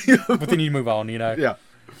about it, but then you move on, Yeah.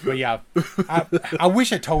 But, yeah, I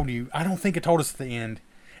wish it told you. I don't think it told us at the end.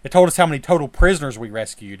 It told us how many total prisoners we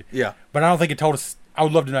rescued. Yeah. But I don't think it told us... I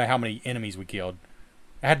would love to know how many enemies we killed.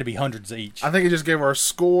 It had to be hundreds each. I think it just gave our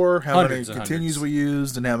score, how Hundreds many and continues hundreds. we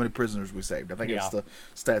used, and how many prisoners we saved. I think it's the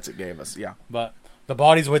stats it gave us. Yeah. But the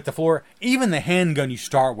bodies with the floor, even the handgun you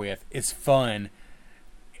start with is fun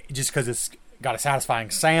just because it's got a satisfying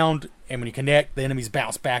sound, and when you connect, the enemies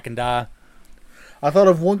bounce back and die. I thought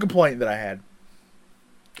of one complaint that I had.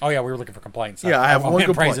 Oh, yeah, we were looking for complaints. Yeah, I have one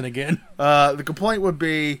complaint. Praising again. The complaint would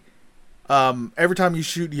be every time you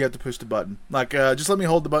shoot, you have to push the button. Like, just let me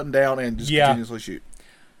hold the button down and just continuously shoot.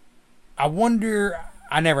 I wonder...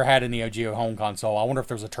 I never had a Neo Geo home console. I wonder if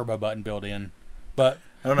there was a turbo button built in. But,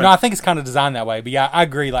 I don't know. No, I think it's kind of designed that way. But, yeah, I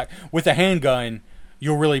agree. Like, with a handgun,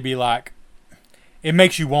 you'll really be like... It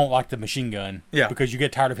makes you want, like, the machine gun. Yeah. Because you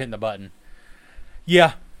get tired of hitting the button.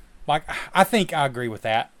 Yeah. Like, I think I agree with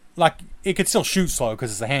that. Like, it could still shoot slow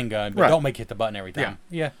because it's a handgun, but don't make you hit the button every time.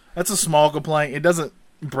 Yeah. That's a small complaint. It doesn't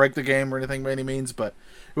break the game or anything by any means, but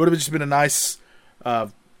it would have just been a nice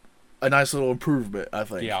little improvement, I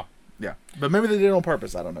think. Yeah. Yeah. But maybe they did it on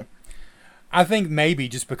purpose. I don't know. I think maybe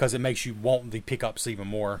just because it makes you want the pickups even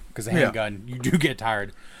more because the handgun, you do get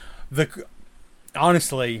tired.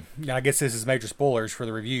 Honestly, I guess this is major spoilers for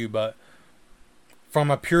the review, but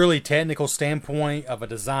from a purely technical standpoint of a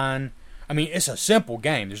design... I mean, it's a simple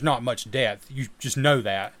game. There's not much depth. You just know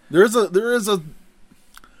that. There is a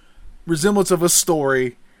resemblance of a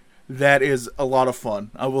story that is a lot of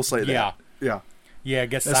fun. I will say that. Yeah. Yeah, I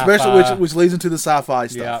guess especially which leads into the sci-fi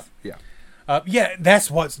stuff. Yeah.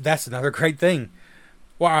 That's another great thing.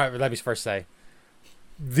 Well, all right, let me first say,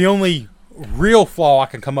 the only real flaw I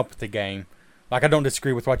can come up with the game, like I don't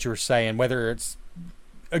disagree with what you were saying, whether it's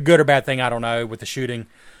a good or bad thing, I don't know, with the shooting.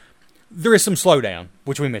 There is some slowdown,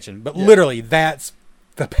 which we mentioned, but literally that's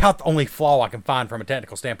about the only flaw I can find from a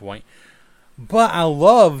technical standpoint. But I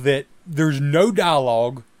love that there's no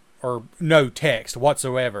dialogue or no text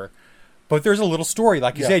whatsoever. But there's a little story,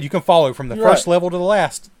 like you Yeah. said, you can follow from the You're first right. level to the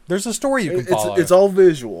last. There's a story you can follow. It's all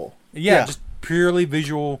visual. yeah, just purely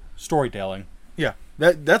visual storytelling. Yeah,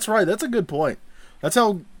 that's right. That's a good point. That's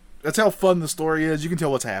how fun the story is. You can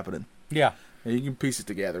tell what's happening. Yeah. And you can piece it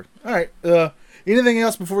together. All right. Anything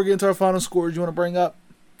else before we get into our final scores you want to bring up?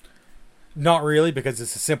 Not really, because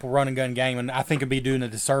it's a simple run and gun game, and I think it'd be doing a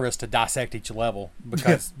disservice to dissect each level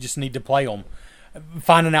because you just need to play them.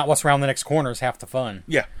 Finding out what's around the next corner is half the fun.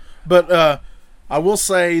 Yeah, but I will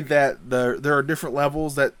say that there are different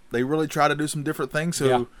levels that they really try to do some different things. So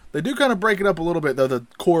Yeah. they do kind of break it up a little bit, though the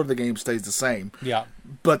core of the game stays the same. Yeah.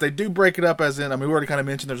 But they do break it up as in, I mean, we already kind of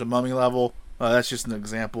mentioned there's a mummy level. That's just an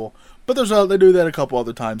example. But they do that a couple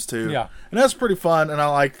other times too. Yeah. And that's pretty fun, and I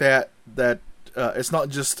like that it's not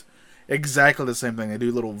just exactly the same thing. They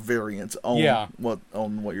do little variants on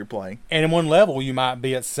what you're playing. And in one level, you might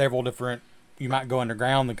be at several different. You might go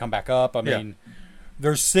underground and come back up. I mean,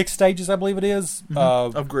 there's 6 stages, I believe it is,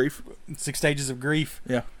 Of grief. 6 stages of grief.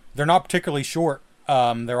 Yeah. They're not particularly short.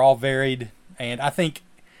 They're all varied, and I think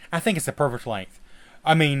it's the perfect length.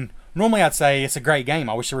 I mean, normally I'd say it's a great game.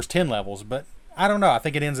 I wish there was 10 levels, but I don't know. I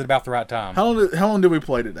think it ends at about the right time. How long did we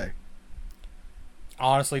play today?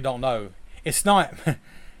 Honestly, don't know. It's not.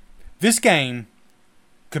 This game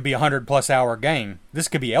could be a 100+ hour game. This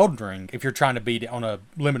could be Elden Ring if you're trying to beat it on a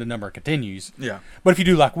limited number of continues. Yeah. But if you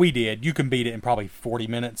do like we did, you can beat it in probably 40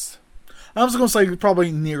 minutes. I was going to say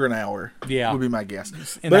probably near an hour. Yeah. Would be my guess.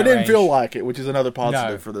 In But it that didn't range. feel like it, which is another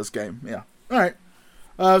positive No. for this game. Yeah. All right.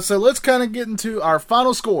 So let's kind of get into our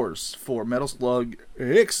final scores for Metal Slug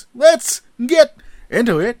X. Let's get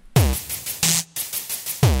into it.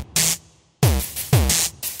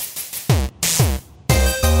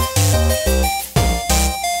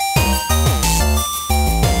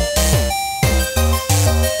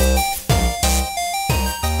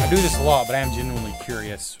 I do this a lot, but I am genuinely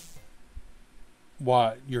curious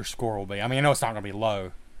what your score will be. I mean, I know it's not going to be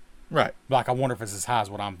low. Right. But like, I wonder if it's as high as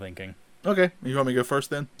what I'm thinking. Okay. You want me to go first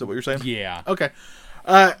then? Is that what you're saying? Yeah. Okay.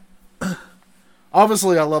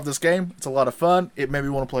 Obviously, I love this game. It's a lot of fun. It made me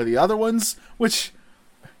want to play the other ones, which,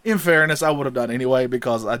 in fairness, I would have done anyway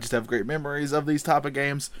because I just have great memories of these type of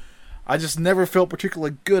games. I just never felt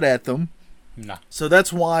particularly good at them. No. So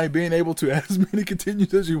that's why being able to add as many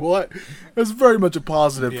continues as you want is very much a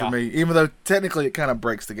positive Yeah. for me, even though technically it kind of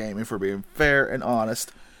breaks the game, if we're being fair and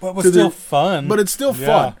honest. But it was To still the- fun. But it's still Yeah.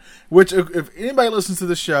 fun. Which, if anybody listens to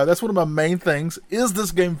this show, that's one of my main things. Is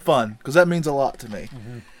this game fun? Because that means a lot to me.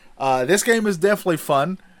 This game is definitely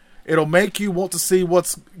fun. It'll make you want to see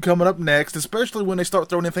what's coming up next, especially when they start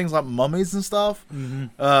throwing in things like mummies and stuff.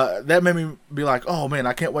 That made me be like, oh man,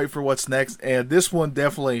 I can't wait for what's next. And this one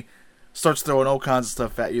definitely starts throwing all kinds of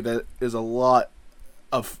stuff at you that is a lot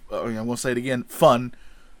of, I'm going to say it again, fun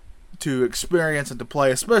to experience and to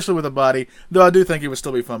play, especially with a buddy, though I do think it would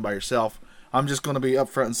still be fun by yourself. I'm just going to be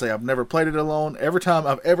upfront and say I've never played it alone. Every time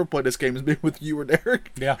I've ever played this game has been with you or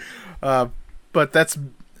Derek. Yeah. But that's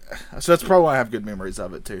probably why I have good memories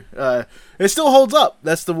of it too. It still holds up.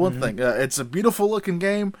 That's the one thing. It's a beautiful looking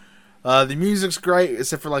game. The music's great,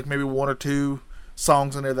 except for like maybe 1 or 2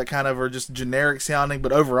 songs in there that kind of are just generic sounding.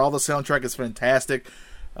 But overall, the soundtrack is fantastic.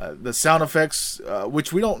 The sound effects,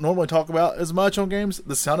 which we don't normally talk about as much on games,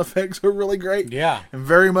 the sound effects are really great. Yeah. And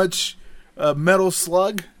very much Metal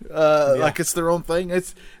Slug, like it's their own thing.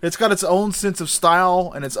 It's got its own sense of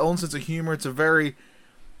style and its own sense of humor. It's a very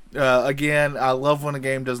again, I love when a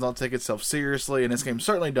game does not take itself seriously, and this game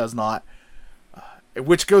certainly does not,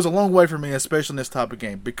 which goes a long way for me, especially in this type of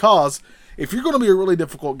game, because if you're going to be a really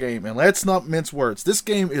difficult game, and let's not mince words, this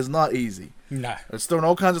game is not easy. No. It's throwing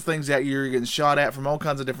all kinds of things at you. You're getting shot at from all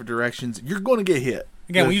kinds of different directions. You're going to get hit.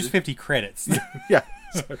 Again, we use 50 credits. Yeah,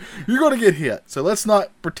 so you're going to get hit. So let's not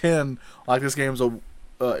pretend like this game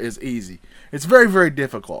is easy. It's very, very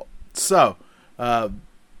difficult. So, and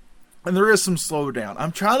there is some slowdown.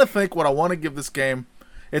 I'm trying to think what I want to give this game.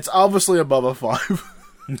 It's obviously above a 5.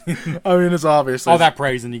 I mean, it's obviously All that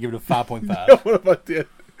praise and you give it a 5.5. what if I did?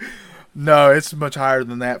 No, it's much higher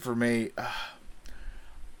than that for me.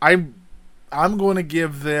 I'm going to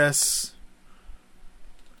give this.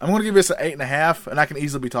 I'm going to give this an 8.5, and I can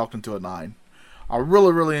easily be talked into a 9. I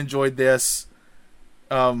really, really enjoyed this.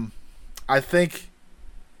 I think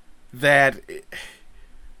that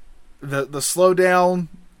the slowdown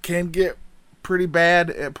can get pretty bad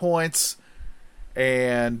at points,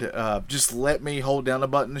 and just let me hold down a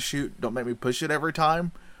button to shoot. Don't make me push it every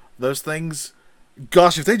time. Those things.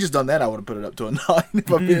 Gosh, if they just done that, I would have put it up to a 9,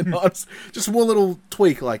 if I'm being honest. Just one little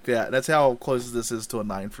tweak like that. That's how close this is to a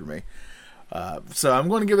 9 for me. So I'm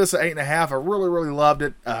going to give this an 8.5. I really, really loved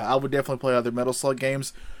it. I would definitely play other Metal Slug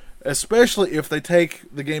games. especially if they take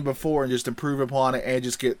the game before and just improve upon it and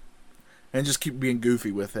just keep being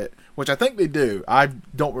goofy with it, which I think they do. I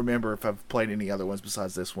don't remember if I've played any other ones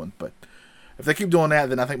besides this one, but if they keep doing that,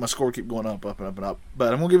 then I think my score will keep going up and up and up.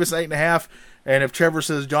 But I'm going to give it an 8.5, and if Trevor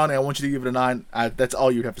says, Johnny, I want you to give it a 9, that's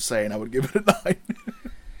all you'd have to say, and I would give it a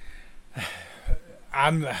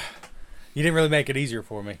 9. You didn't really make it easier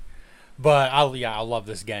for me. But I love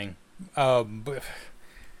this game. But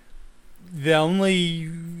the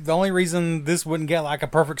only reason this wouldn't get like a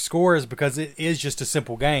perfect score is because it is just a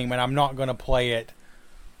simple game, and I'm not going to play it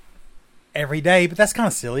every day. But that's kind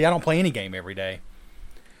of silly. I don't play any game every day.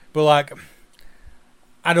 But like,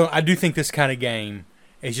 I do think this kind of game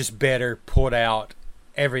is just better put out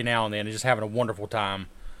every now and then, and just having a wonderful time.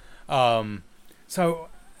 So,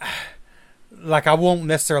 like, I won't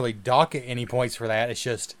necessarily dock it any points for that. It's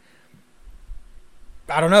just,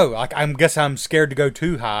 I don't know. Like, I guess I'm scared to go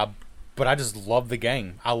too high, but I just love the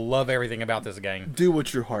game. I love everything about this game. Do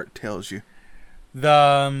what your heart tells you.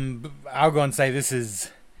 I'll go and say this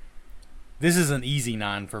is an easy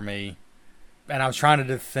 9 for me, and I was trying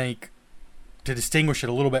to think to distinguish it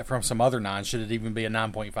a little bit from some other 9s. Should it even be a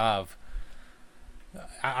 9.5?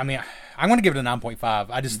 I mean, I'm going to give it a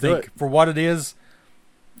 9.5. I just think for what it is,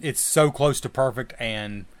 it's so close to perfect,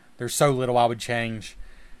 and there's so little I would change.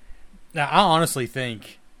 Now, I honestly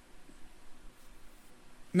think,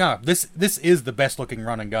 no, this is the best looking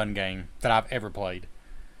run and gun game that I've ever played.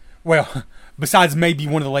 Well, besides maybe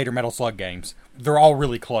one of the later Metal Slug games. They're all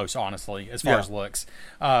really close, honestly, as far as looks.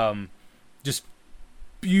 Just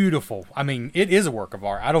beautiful. I mean, it is a work of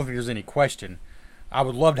art. I don't think there's any question. I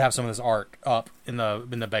would love to have some of this art up in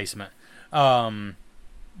the basement.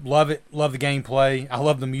 Love it. Love the gameplay. I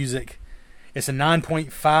love the music. It's a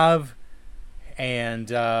 9.5, and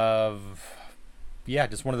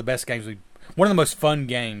just one of the best games one of the most fun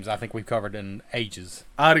games I think we've covered in ages.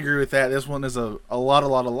 I'd agree with that. This one is a lot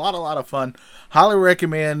of fun. Highly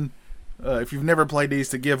recommend, if you've never played these,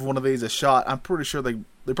 to give one of these a shot. I'm pretty sure they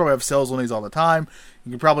probably have sales on these all the time.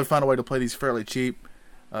 You can probably find a way to play these fairly cheap.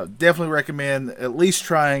 Definitely recommend at least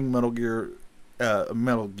trying Metal Gear.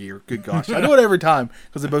 Good gosh, I do it every time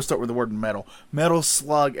because they both start with the word metal. Metal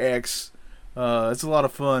Slug X. It's a lot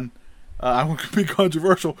of fun. I'm going to be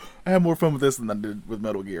controversial. I had more fun with this than I did with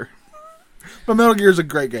Metal Gear. But Metal Gear is a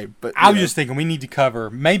great game. But I was just thinking we need to cover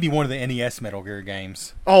maybe one of the NES Metal Gear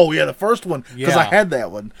games. Oh, yeah, the first one. Because I had that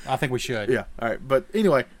one. I think we should. Yeah, all right. But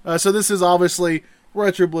anyway, so this is obviously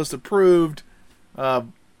Retro Bliss approved.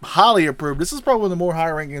 Highly approved. This is probably one of the more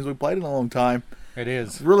higher ranked games we've played in a long time. It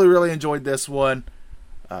is. Really, really enjoyed this one.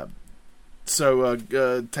 So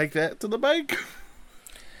take that to the bank.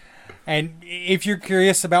 And if you're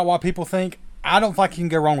curious about what people think, I don't think you can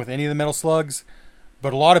go wrong with any of the Metal Slugs.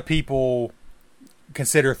 But a lot of people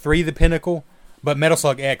consider 3 the pinnacle, but Metal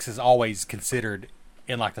Slug X is always considered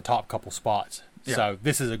in like the top couple spots. Yeah. So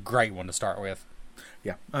this is a great one to start with.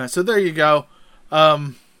 Yeah. So there you go.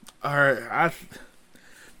 All right.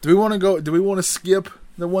 Do we want to skip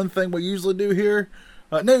the one thing we usually do here?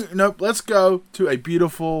 No. Let's go to a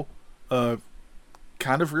beautiful, kind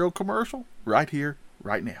of real commercial right here,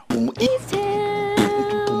 right now. East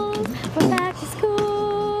Hill, for back to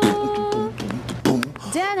school.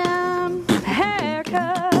 Denim,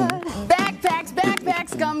 haircut.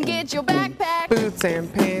 Backpacks, come get your backpack. Boots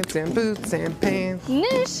and pants.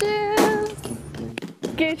 New shoes.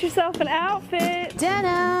 Get yourself an outfit.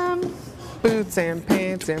 Denim, Boots and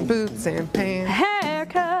pants.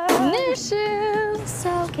 haircut. New shoes.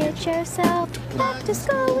 So get yourself back to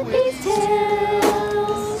school with East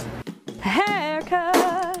Hills.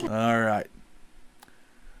 Haircut. All right.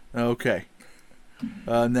 Okay.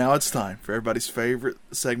 Now it's time for everybody's favorite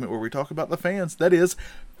segment where we talk about the fans. That is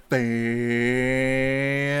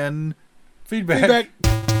fan Feedback.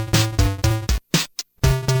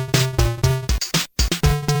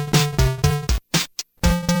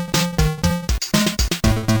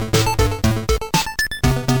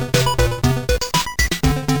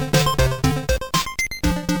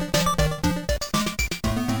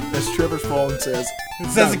 As Trevor's phone says.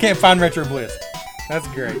 It says it can't find Retro Bliss. That's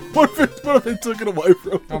great. What if it took it away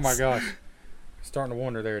from us? Oh my gosh. Starting to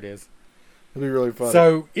wonder. There it is. It'd be really fun.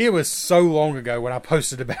 So it was so long ago when I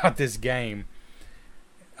posted about this game.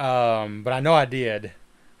 But I know I did.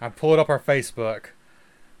 I pulled up our Facebook.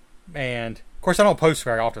 And of course I don't post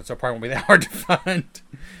very often, so it probably won't be that hard to find.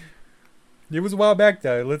 It was a while back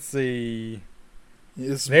though. Let's see.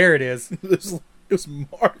 There it is. It was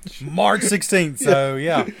March. March 16th. So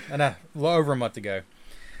yeah, and a little over a month ago.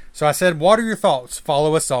 So I said, what are your thoughts?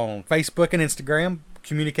 Follow us on Facebook and Instagram.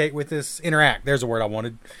 Communicate with us. Interact. There's a word I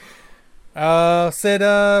wanted. Said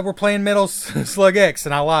we're playing Metal Slug X,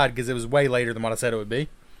 and I lied because it was way later than what I said it would be.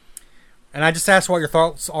 And I just asked what your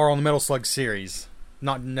thoughts are on the Metal Slug series,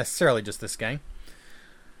 not necessarily just this game.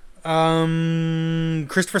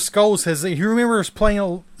 Christopher Scholes says he remembers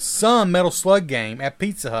playing some Metal Slug game at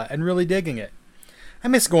Pizza Hut and really digging it. I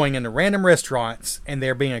miss going into random restaurants and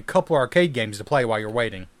there being a couple arcade games to play while you're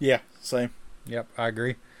waiting. Yeah, same. Yep, I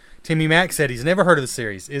agree. Timmy Mack said he's never heard of the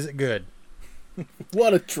series. Is it good?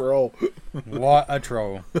 What a troll. What a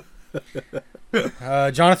troll.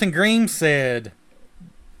 Jonathan Green said,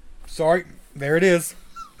 sorry, there it is.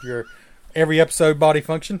 Your every episode body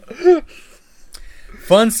function.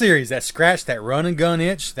 Fun series that scratched that run and gun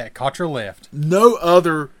itch that caught your left. No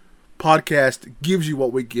other podcast gives you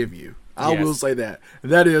what we give you. I Yes. will say that.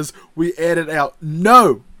 And that is, we edit out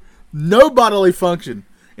no bodily function.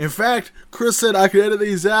 In fact, Chris said I could edit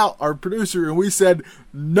these out, our producer, and we said,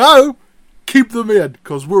 no, keep them in,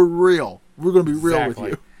 because we're real. We're going to be real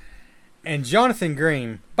Exactly. with you. And Jonathan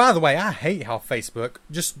Green, by the way, I hate how Facebook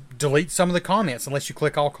just deletes some of the comments unless you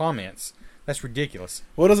click all comments. That's ridiculous.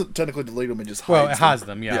 Well, it doesn't technically delete them, it just hides Well, them. it hides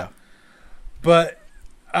them, yeah. But,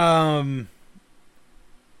 blah,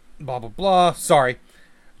 blah, blah. Sorry.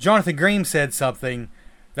 Jonathan Green said something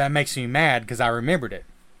that makes me mad because I remembered it.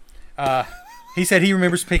 He said he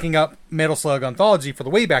remembers picking up Metal Slug Anthology for the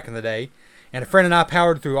Wii back in the day, and a friend and I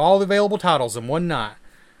powered through all the available titles in one night.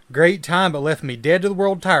 Great time, but left me dead to the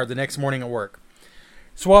world tired the next morning at work.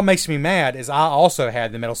 So what makes me mad is I also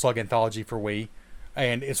had the Metal Slug Anthology for Wii,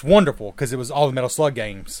 and it's wonderful because it was all the Metal Slug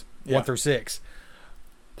games, 1 through 6,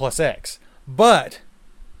 plus X. But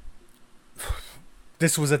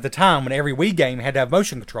this was at the time when every Wii game had to have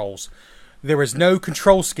motion controls. There was no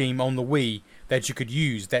control scheme on the Wii that you could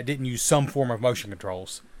use that didn't use some form of motion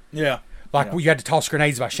controls. Yeah. Like you had to toss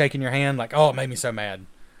grenades by shaking your hand. Like, oh, it made me so mad.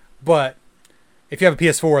 But if you have a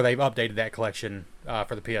PS4, they've updated that collection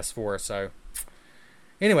for the PS4. So,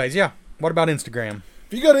 anyways, yeah. What about Instagram?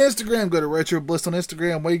 If you go to Instagram, go to Retro Bliss on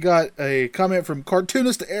Instagram. We got a comment from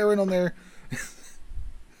Cartoonist Aaron on there.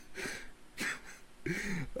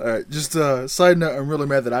 Alright, just a side note, I'm really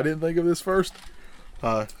mad that I didn't think of this first.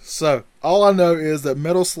 So, all I know is that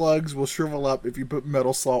metal slugs will shrivel up if you put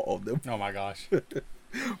metal salt on them. Oh, my gosh.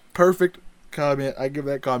 Perfect comment. I give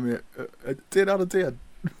that comment a 10 out of 10.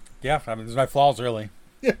 Yeah, I mean, there's no flaws, really.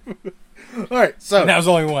 Alright, so... And that was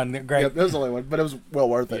only one. Great. Yeah, that was the only one, but it was well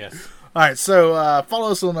worth it. Yes. Alright, so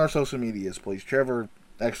follow us on our social medias, please. Trevor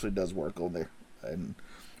actually does work on there, and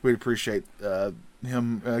we'd appreciate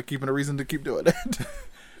him keeping a reason to keep doing it.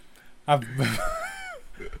 I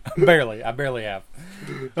barely have.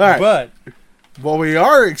 Alright, But what we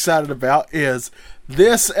are excited about is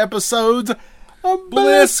this episode's Bliss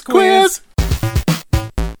Bliss Quiz. Quiz.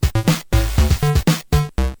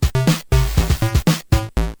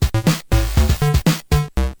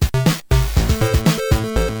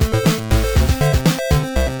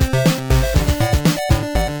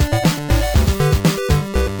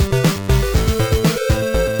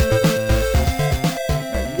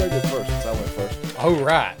 You gotta go first, since I went first all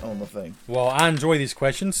right. on the thing. Well, I enjoy these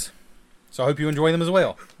questions, so I hope you enjoy them as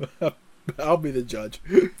well. I'll be the judge.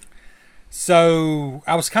 So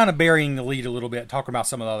I was kind of burying the lead a little bit, talking about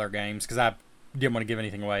some of the other games because I didn't want to give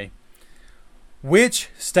anything away. Which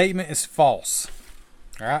statement is false?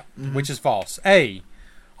 All right, which is false? A.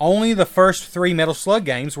 Only the first 3 Metal Slug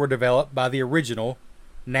games were developed by the original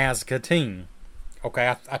Nazca team.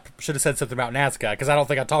 Okay, I should have said something about Nazca because I don't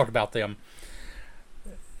think I talked about them.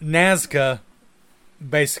 Nazca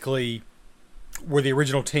basically were the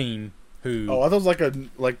original team who... Oh, I thought it was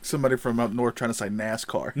like somebody from up north trying to say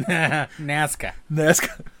NASCAR. Nazca.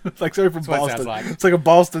 NASCAR. Like somebody from That's what it Boston. sounds like. It's like a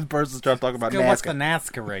Boston person trying to talk about Go watch the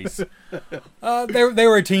NASCAR. Nazca race. They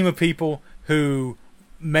were a team of people who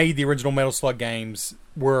made the original Metal Slug games,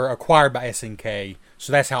 were acquired by SNK,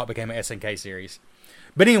 so that's how it became an SNK series.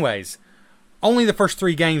 But anyways, only the first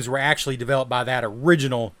 3 games were actually developed by that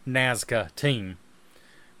original Nazca team.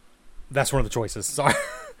 That's one of the choices. Sorry.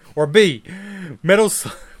 Or B, Metal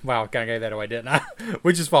Slug... Wow, I kind of gave that away, didn't I?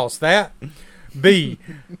 Which is false. That. B,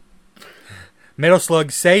 Metal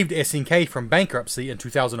Slug saved SNK from bankruptcy in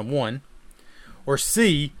 2001. Or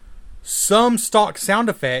C, some stock sound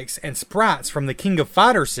effects and sprites from the King of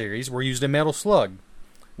Fighters series were used in Metal Slug.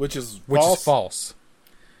 Which is Which false. is false.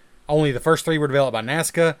 Only the first 3 were developed by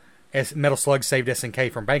Nazca. Metal Slug saved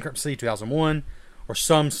SNK from bankruptcy 2001. Or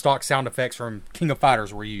some stock sound effects from King of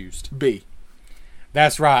Fighters were used. B.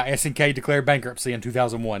 That's right. SNK declared bankruptcy in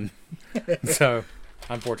 2001. So,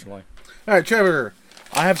 unfortunately. All right, Trevor.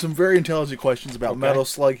 I have some very intelligent questions about Okay. Metal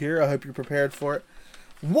Slug here. I hope you're prepared for it.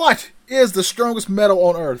 What is the strongest metal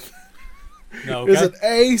on Earth? No, Is okay. it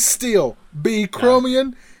A, steel, B,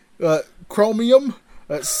 chromium,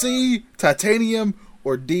 C, titanium,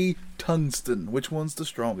 or D, tungsten? Which one's the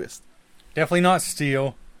strongest? Definitely not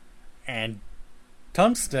steel. And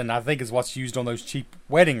tungsten, I think, is what's used on those cheap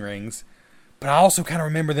wedding rings. But I also kind of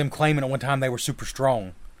remember them claiming at one time they were super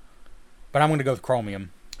strong. But I'm going to go with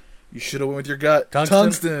chromium. You should have went with your gut. Tungsten?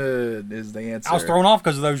 Tungsten is the answer. I was thrown off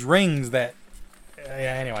because of those rings that...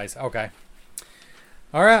 Yeah, anyways, okay.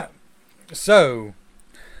 All right. So,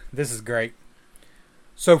 this is great.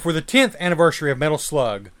 So, for the 10th anniversary of Metal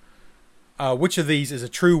Slug, which of these is a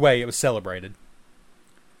true way it was celebrated?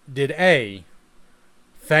 Did A,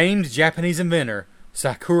 famed Japanese inventor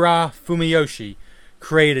Sakura Fumiyoshi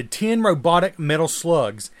created 10 robotic metal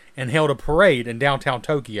slugs and held a parade in downtown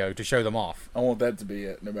Tokyo to show them off? I want that to be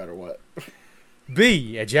it, no matter what.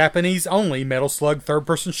 B, a Japanese-only Metal Slug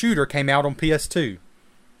third-person shooter came out on PS2.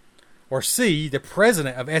 Or C, the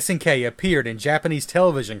president of SNK appeared in Japanese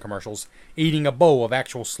television commercials eating a bowl of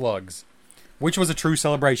actual slugs. Which was a true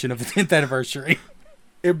celebration of the 10th anniversary?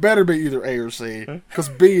 It better be either A or C, because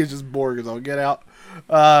B is just boring as all get out.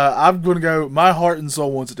 I'm going to go, my heart and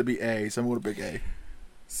soul wants it to be A, so I'm going to pick A.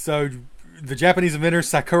 So, the Japanese inventor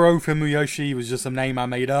Sakura Fumiyoshi was just some name I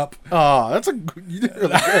made up. Oh, you did really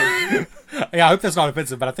good. Yeah, I hope that's not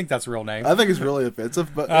offensive, but I think that's a real name. I think it's really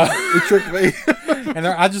offensive, but it tricked me. And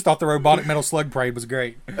I just thought the robotic metal slug parade was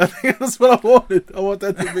great. I think that's what I wanted. I want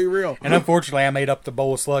that to be real. And unfortunately, I made up the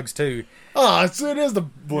bowl of slugs too. Oh, so it is the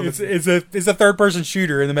one. It's a third person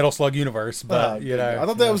shooter in the Metal Slug universe, but I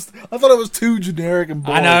thought it was too generic and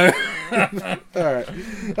boring. I know. All right.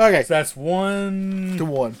 Okay. So that's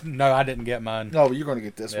 1-1. No, I didn't get mine. No, you're going to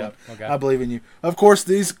get this Yeah, one. okay. I believe in you. Of course,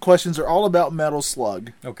 these questions are all about Metal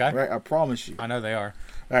Slug. Okay. Right? I promise you. I know they are.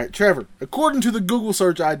 All right, Trevor. According to the Google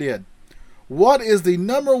search I did, what is the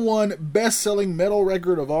 #1 best-selling metal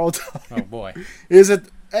record of all time? Oh boy. Is it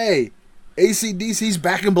A, AC/DC's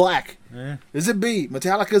Back in Black? Eh. Is it B,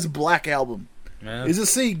 Metallica's Black Album? Eh. Is it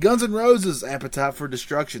C, Guns N' Roses' Appetite for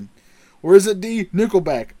Destruction? Or is it D,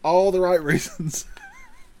 Nickelback? All the right reasons.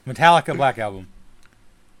 Metallica Black Album.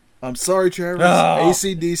 I'm sorry, Trevor. Oh. It's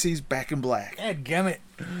AC/DC's Back in Black. Dadgummit.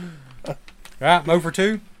 All right, 0 for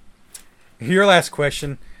 2. Your last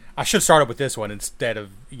question. I should start up with this one instead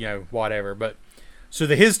of, whatever. But so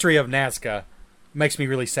the history of Nazca makes me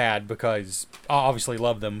really sad because I obviously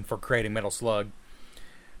love them for creating Metal Slug.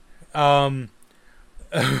 So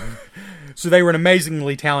they were an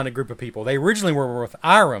amazingly talented group of people. They originally were with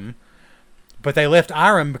Irem, but they left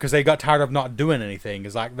Irem because they got tired of not doing anything.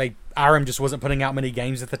 It's like Irem just wasn't putting out many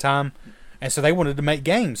games at the time, and so they wanted to make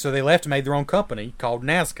games. So they left and made their own company called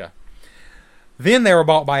Nazca. Then they were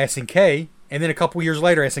bought by SNK, and then a couple years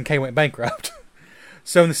later, SNK went bankrupt.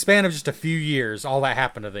 So in the span of just a few years, all that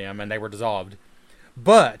happened to them, and they were dissolved.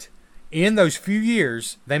 But in those few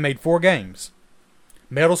years, they made 4 games.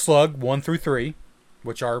 Metal Slug 1 through 3,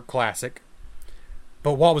 which are classic.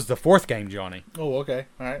 But what was the 4th game, Johnny? Oh, okay.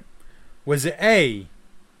 All right. Was it A,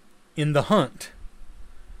 In the Hunt,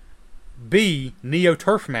 B, Neo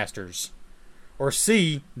Turf Masters, or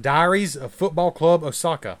C, Diaries of Football Club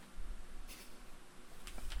Osaka?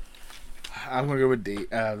 I'm going to go with D,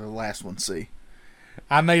 the last one, C.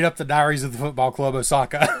 I made up the Diaries of the Football Club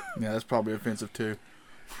Osaka. Yeah, that's probably offensive, too.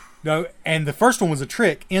 No, and the first one was a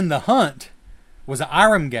trick. In the Hunt was an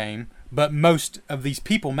Irem game, but most of these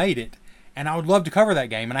people made it. And I would love to cover that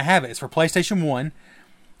game, and I have it. It's for PlayStation 1.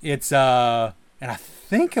 It's, and I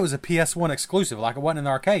think it was a PS1 exclusive, like it wasn't in the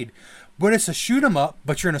arcade. But it's a shoot 'em up,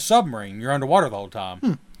 but you're in a submarine. You're underwater the whole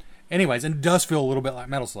time. Anyways, and it does feel a little bit like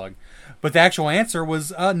Metal Slug. But the actual answer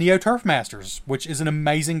was Neo Turf Masters, which is an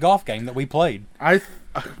amazing golf game that we played.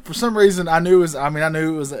 For some reason, I knew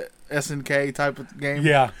it was a SNK type of game.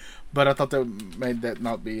 Yeah. But I thought that made that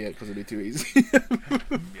not be it because it'd be too easy.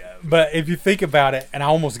 But if you think about it, and I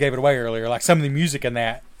almost gave it away earlier, like some of the music in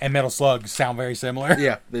that and Metal Slug sound very similar.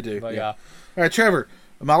 Yeah, they do. But yeah. All right, Trevor,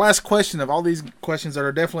 my last question of all these questions that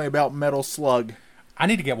are definitely about Metal Slug. I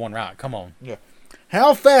need to get one right. Come on. Yeah.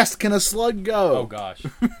 How fast can a slug go? Oh, gosh.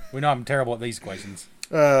 We know I'm terrible at these questions.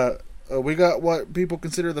 We got what people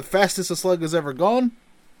consider the fastest a slug has ever gone.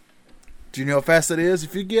 Do you know how fast it is?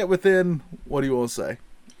 If you get within, what do you want to say?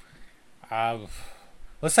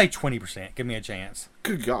 Let's say 20%. Give me a chance.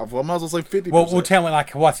 Good God. Well, I might as well say 50%. Well, we'll tell me,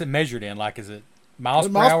 like, what's it measured in? Like, is it miles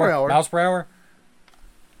per hour? Miles per hour?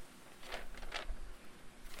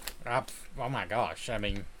 Oh, my gosh. I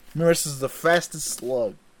mean... Remember, this is the fastest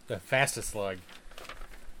slug. The fastest slug.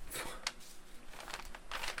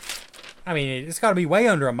 I mean, it's got to be way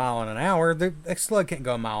under a mile an hour. The slug can't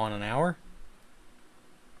go a mile an hour.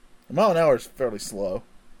 A mile an hour is fairly slow.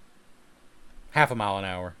 Half a mile an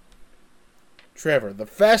hour. Trevor, the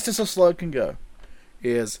fastest a slug can go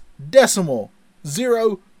is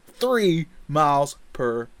 0.03 miles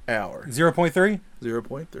per hour. 0.3?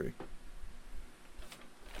 0.3.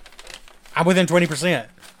 I'm within 20%.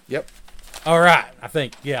 Yep. All right. I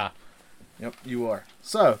think, yeah. Yep, you are.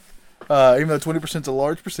 So, even though 20% is a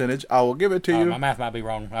large percentage, I will give it to you. My math might be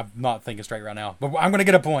wrong. I'm not thinking straight right now. But I'm going to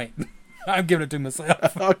get a point. I'm giving it to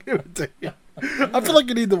myself. I'll give it to you. I feel like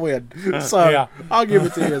you need the win. So, Yeah. I'll give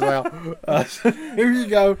it to you as well. Here you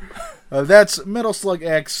go. That's Metal Slug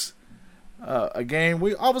X, a game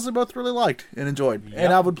we obviously both really liked and enjoyed. Yep.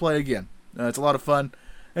 And I would play again. It's a lot of fun.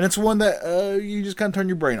 And it's one that you just kind of turn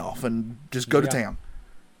your brain off and just go to Yeah. town.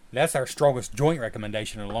 That's our strongest joint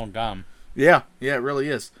recommendation in a long time. Yeah, it really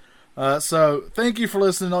is. So thank you for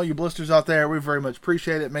listening, all you blisters out there. We very much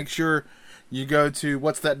appreciate it. Make sure you go to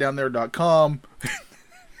whatsthatdownthere.com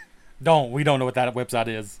We don't know what that website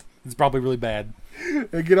is. It's probably really bad.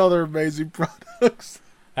 and get all their amazing products.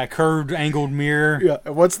 That curved, angled mirror Yeah,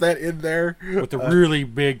 and what's that in there? with the really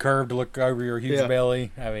big curve to look over your huge Yeah.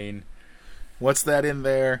 belly. I mean, What's that in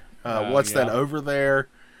there? What's that yeah. over there?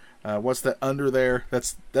 What's that under there?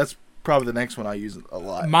 That's probably the next one I use a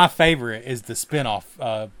lot. my favorite is the spin-off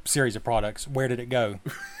series of products. Where did it go?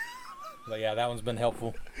 But yeah, that one's been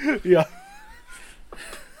helpful. Yeah.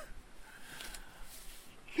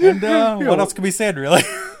 And what else can be said, really?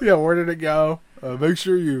 Yeah, where did it go? Make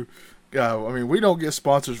sure you. I mean, we don't get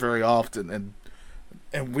sponsors very often,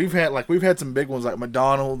 and we've had some big ones like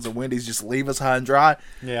McDonald's and Wendy's just leave us high and dry.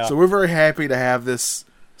 Yeah. So we're very happy to have this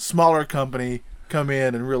smaller company come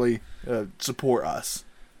in and really support us.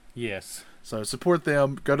 Yes. So support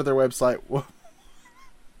them. Go to their website. What?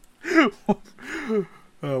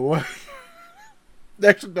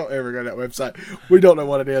 Actually, don't ever go to that website. We don't know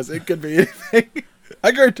what it is. It could be anything.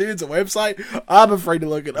 I guarantee it's a website. I'm afraid to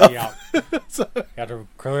look it up. Yeah. So, Got to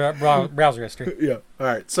clear up browser history. yeah. All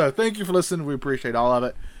right. So thank you for listening. We appreciate all of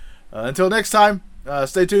it. Until next time,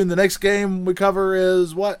 stay tuned. The next game we cover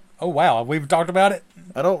is what? Oh, wow. We've talked about it?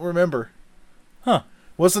 I don't remember. Huh.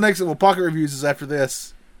 What's the next? Well, Pocket Reviews is after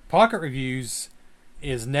this. Pocket Reviews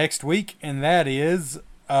is next week, and that is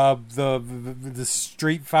the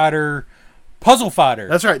Street Fighter Puzzle Fighter.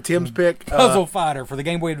 That's right. Tim's pick. Puzzle Fighter for the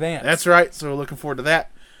Game Boy Advance. That's right. So we're looking forward to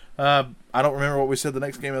that. I don't remember what we said the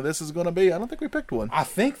next game of this is going to be. I don't think we picked one. I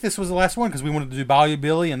think this was the last one because we wanted to do Bayou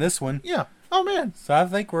Billy and this one. Yeah. Oh, man. So I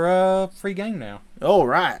think we're a free game now. All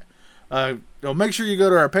right. Make sure you go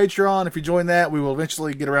to our Patreon. If you join that, we will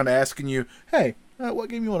eventually get around to asking you, hey, what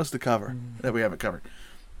game you want us to cover that we haven't covered.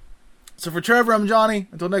 So for Trevor, I'm Johnny.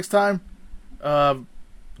 Until next time,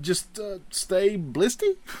 just stay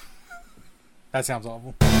blisty. That sounds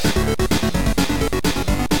awful.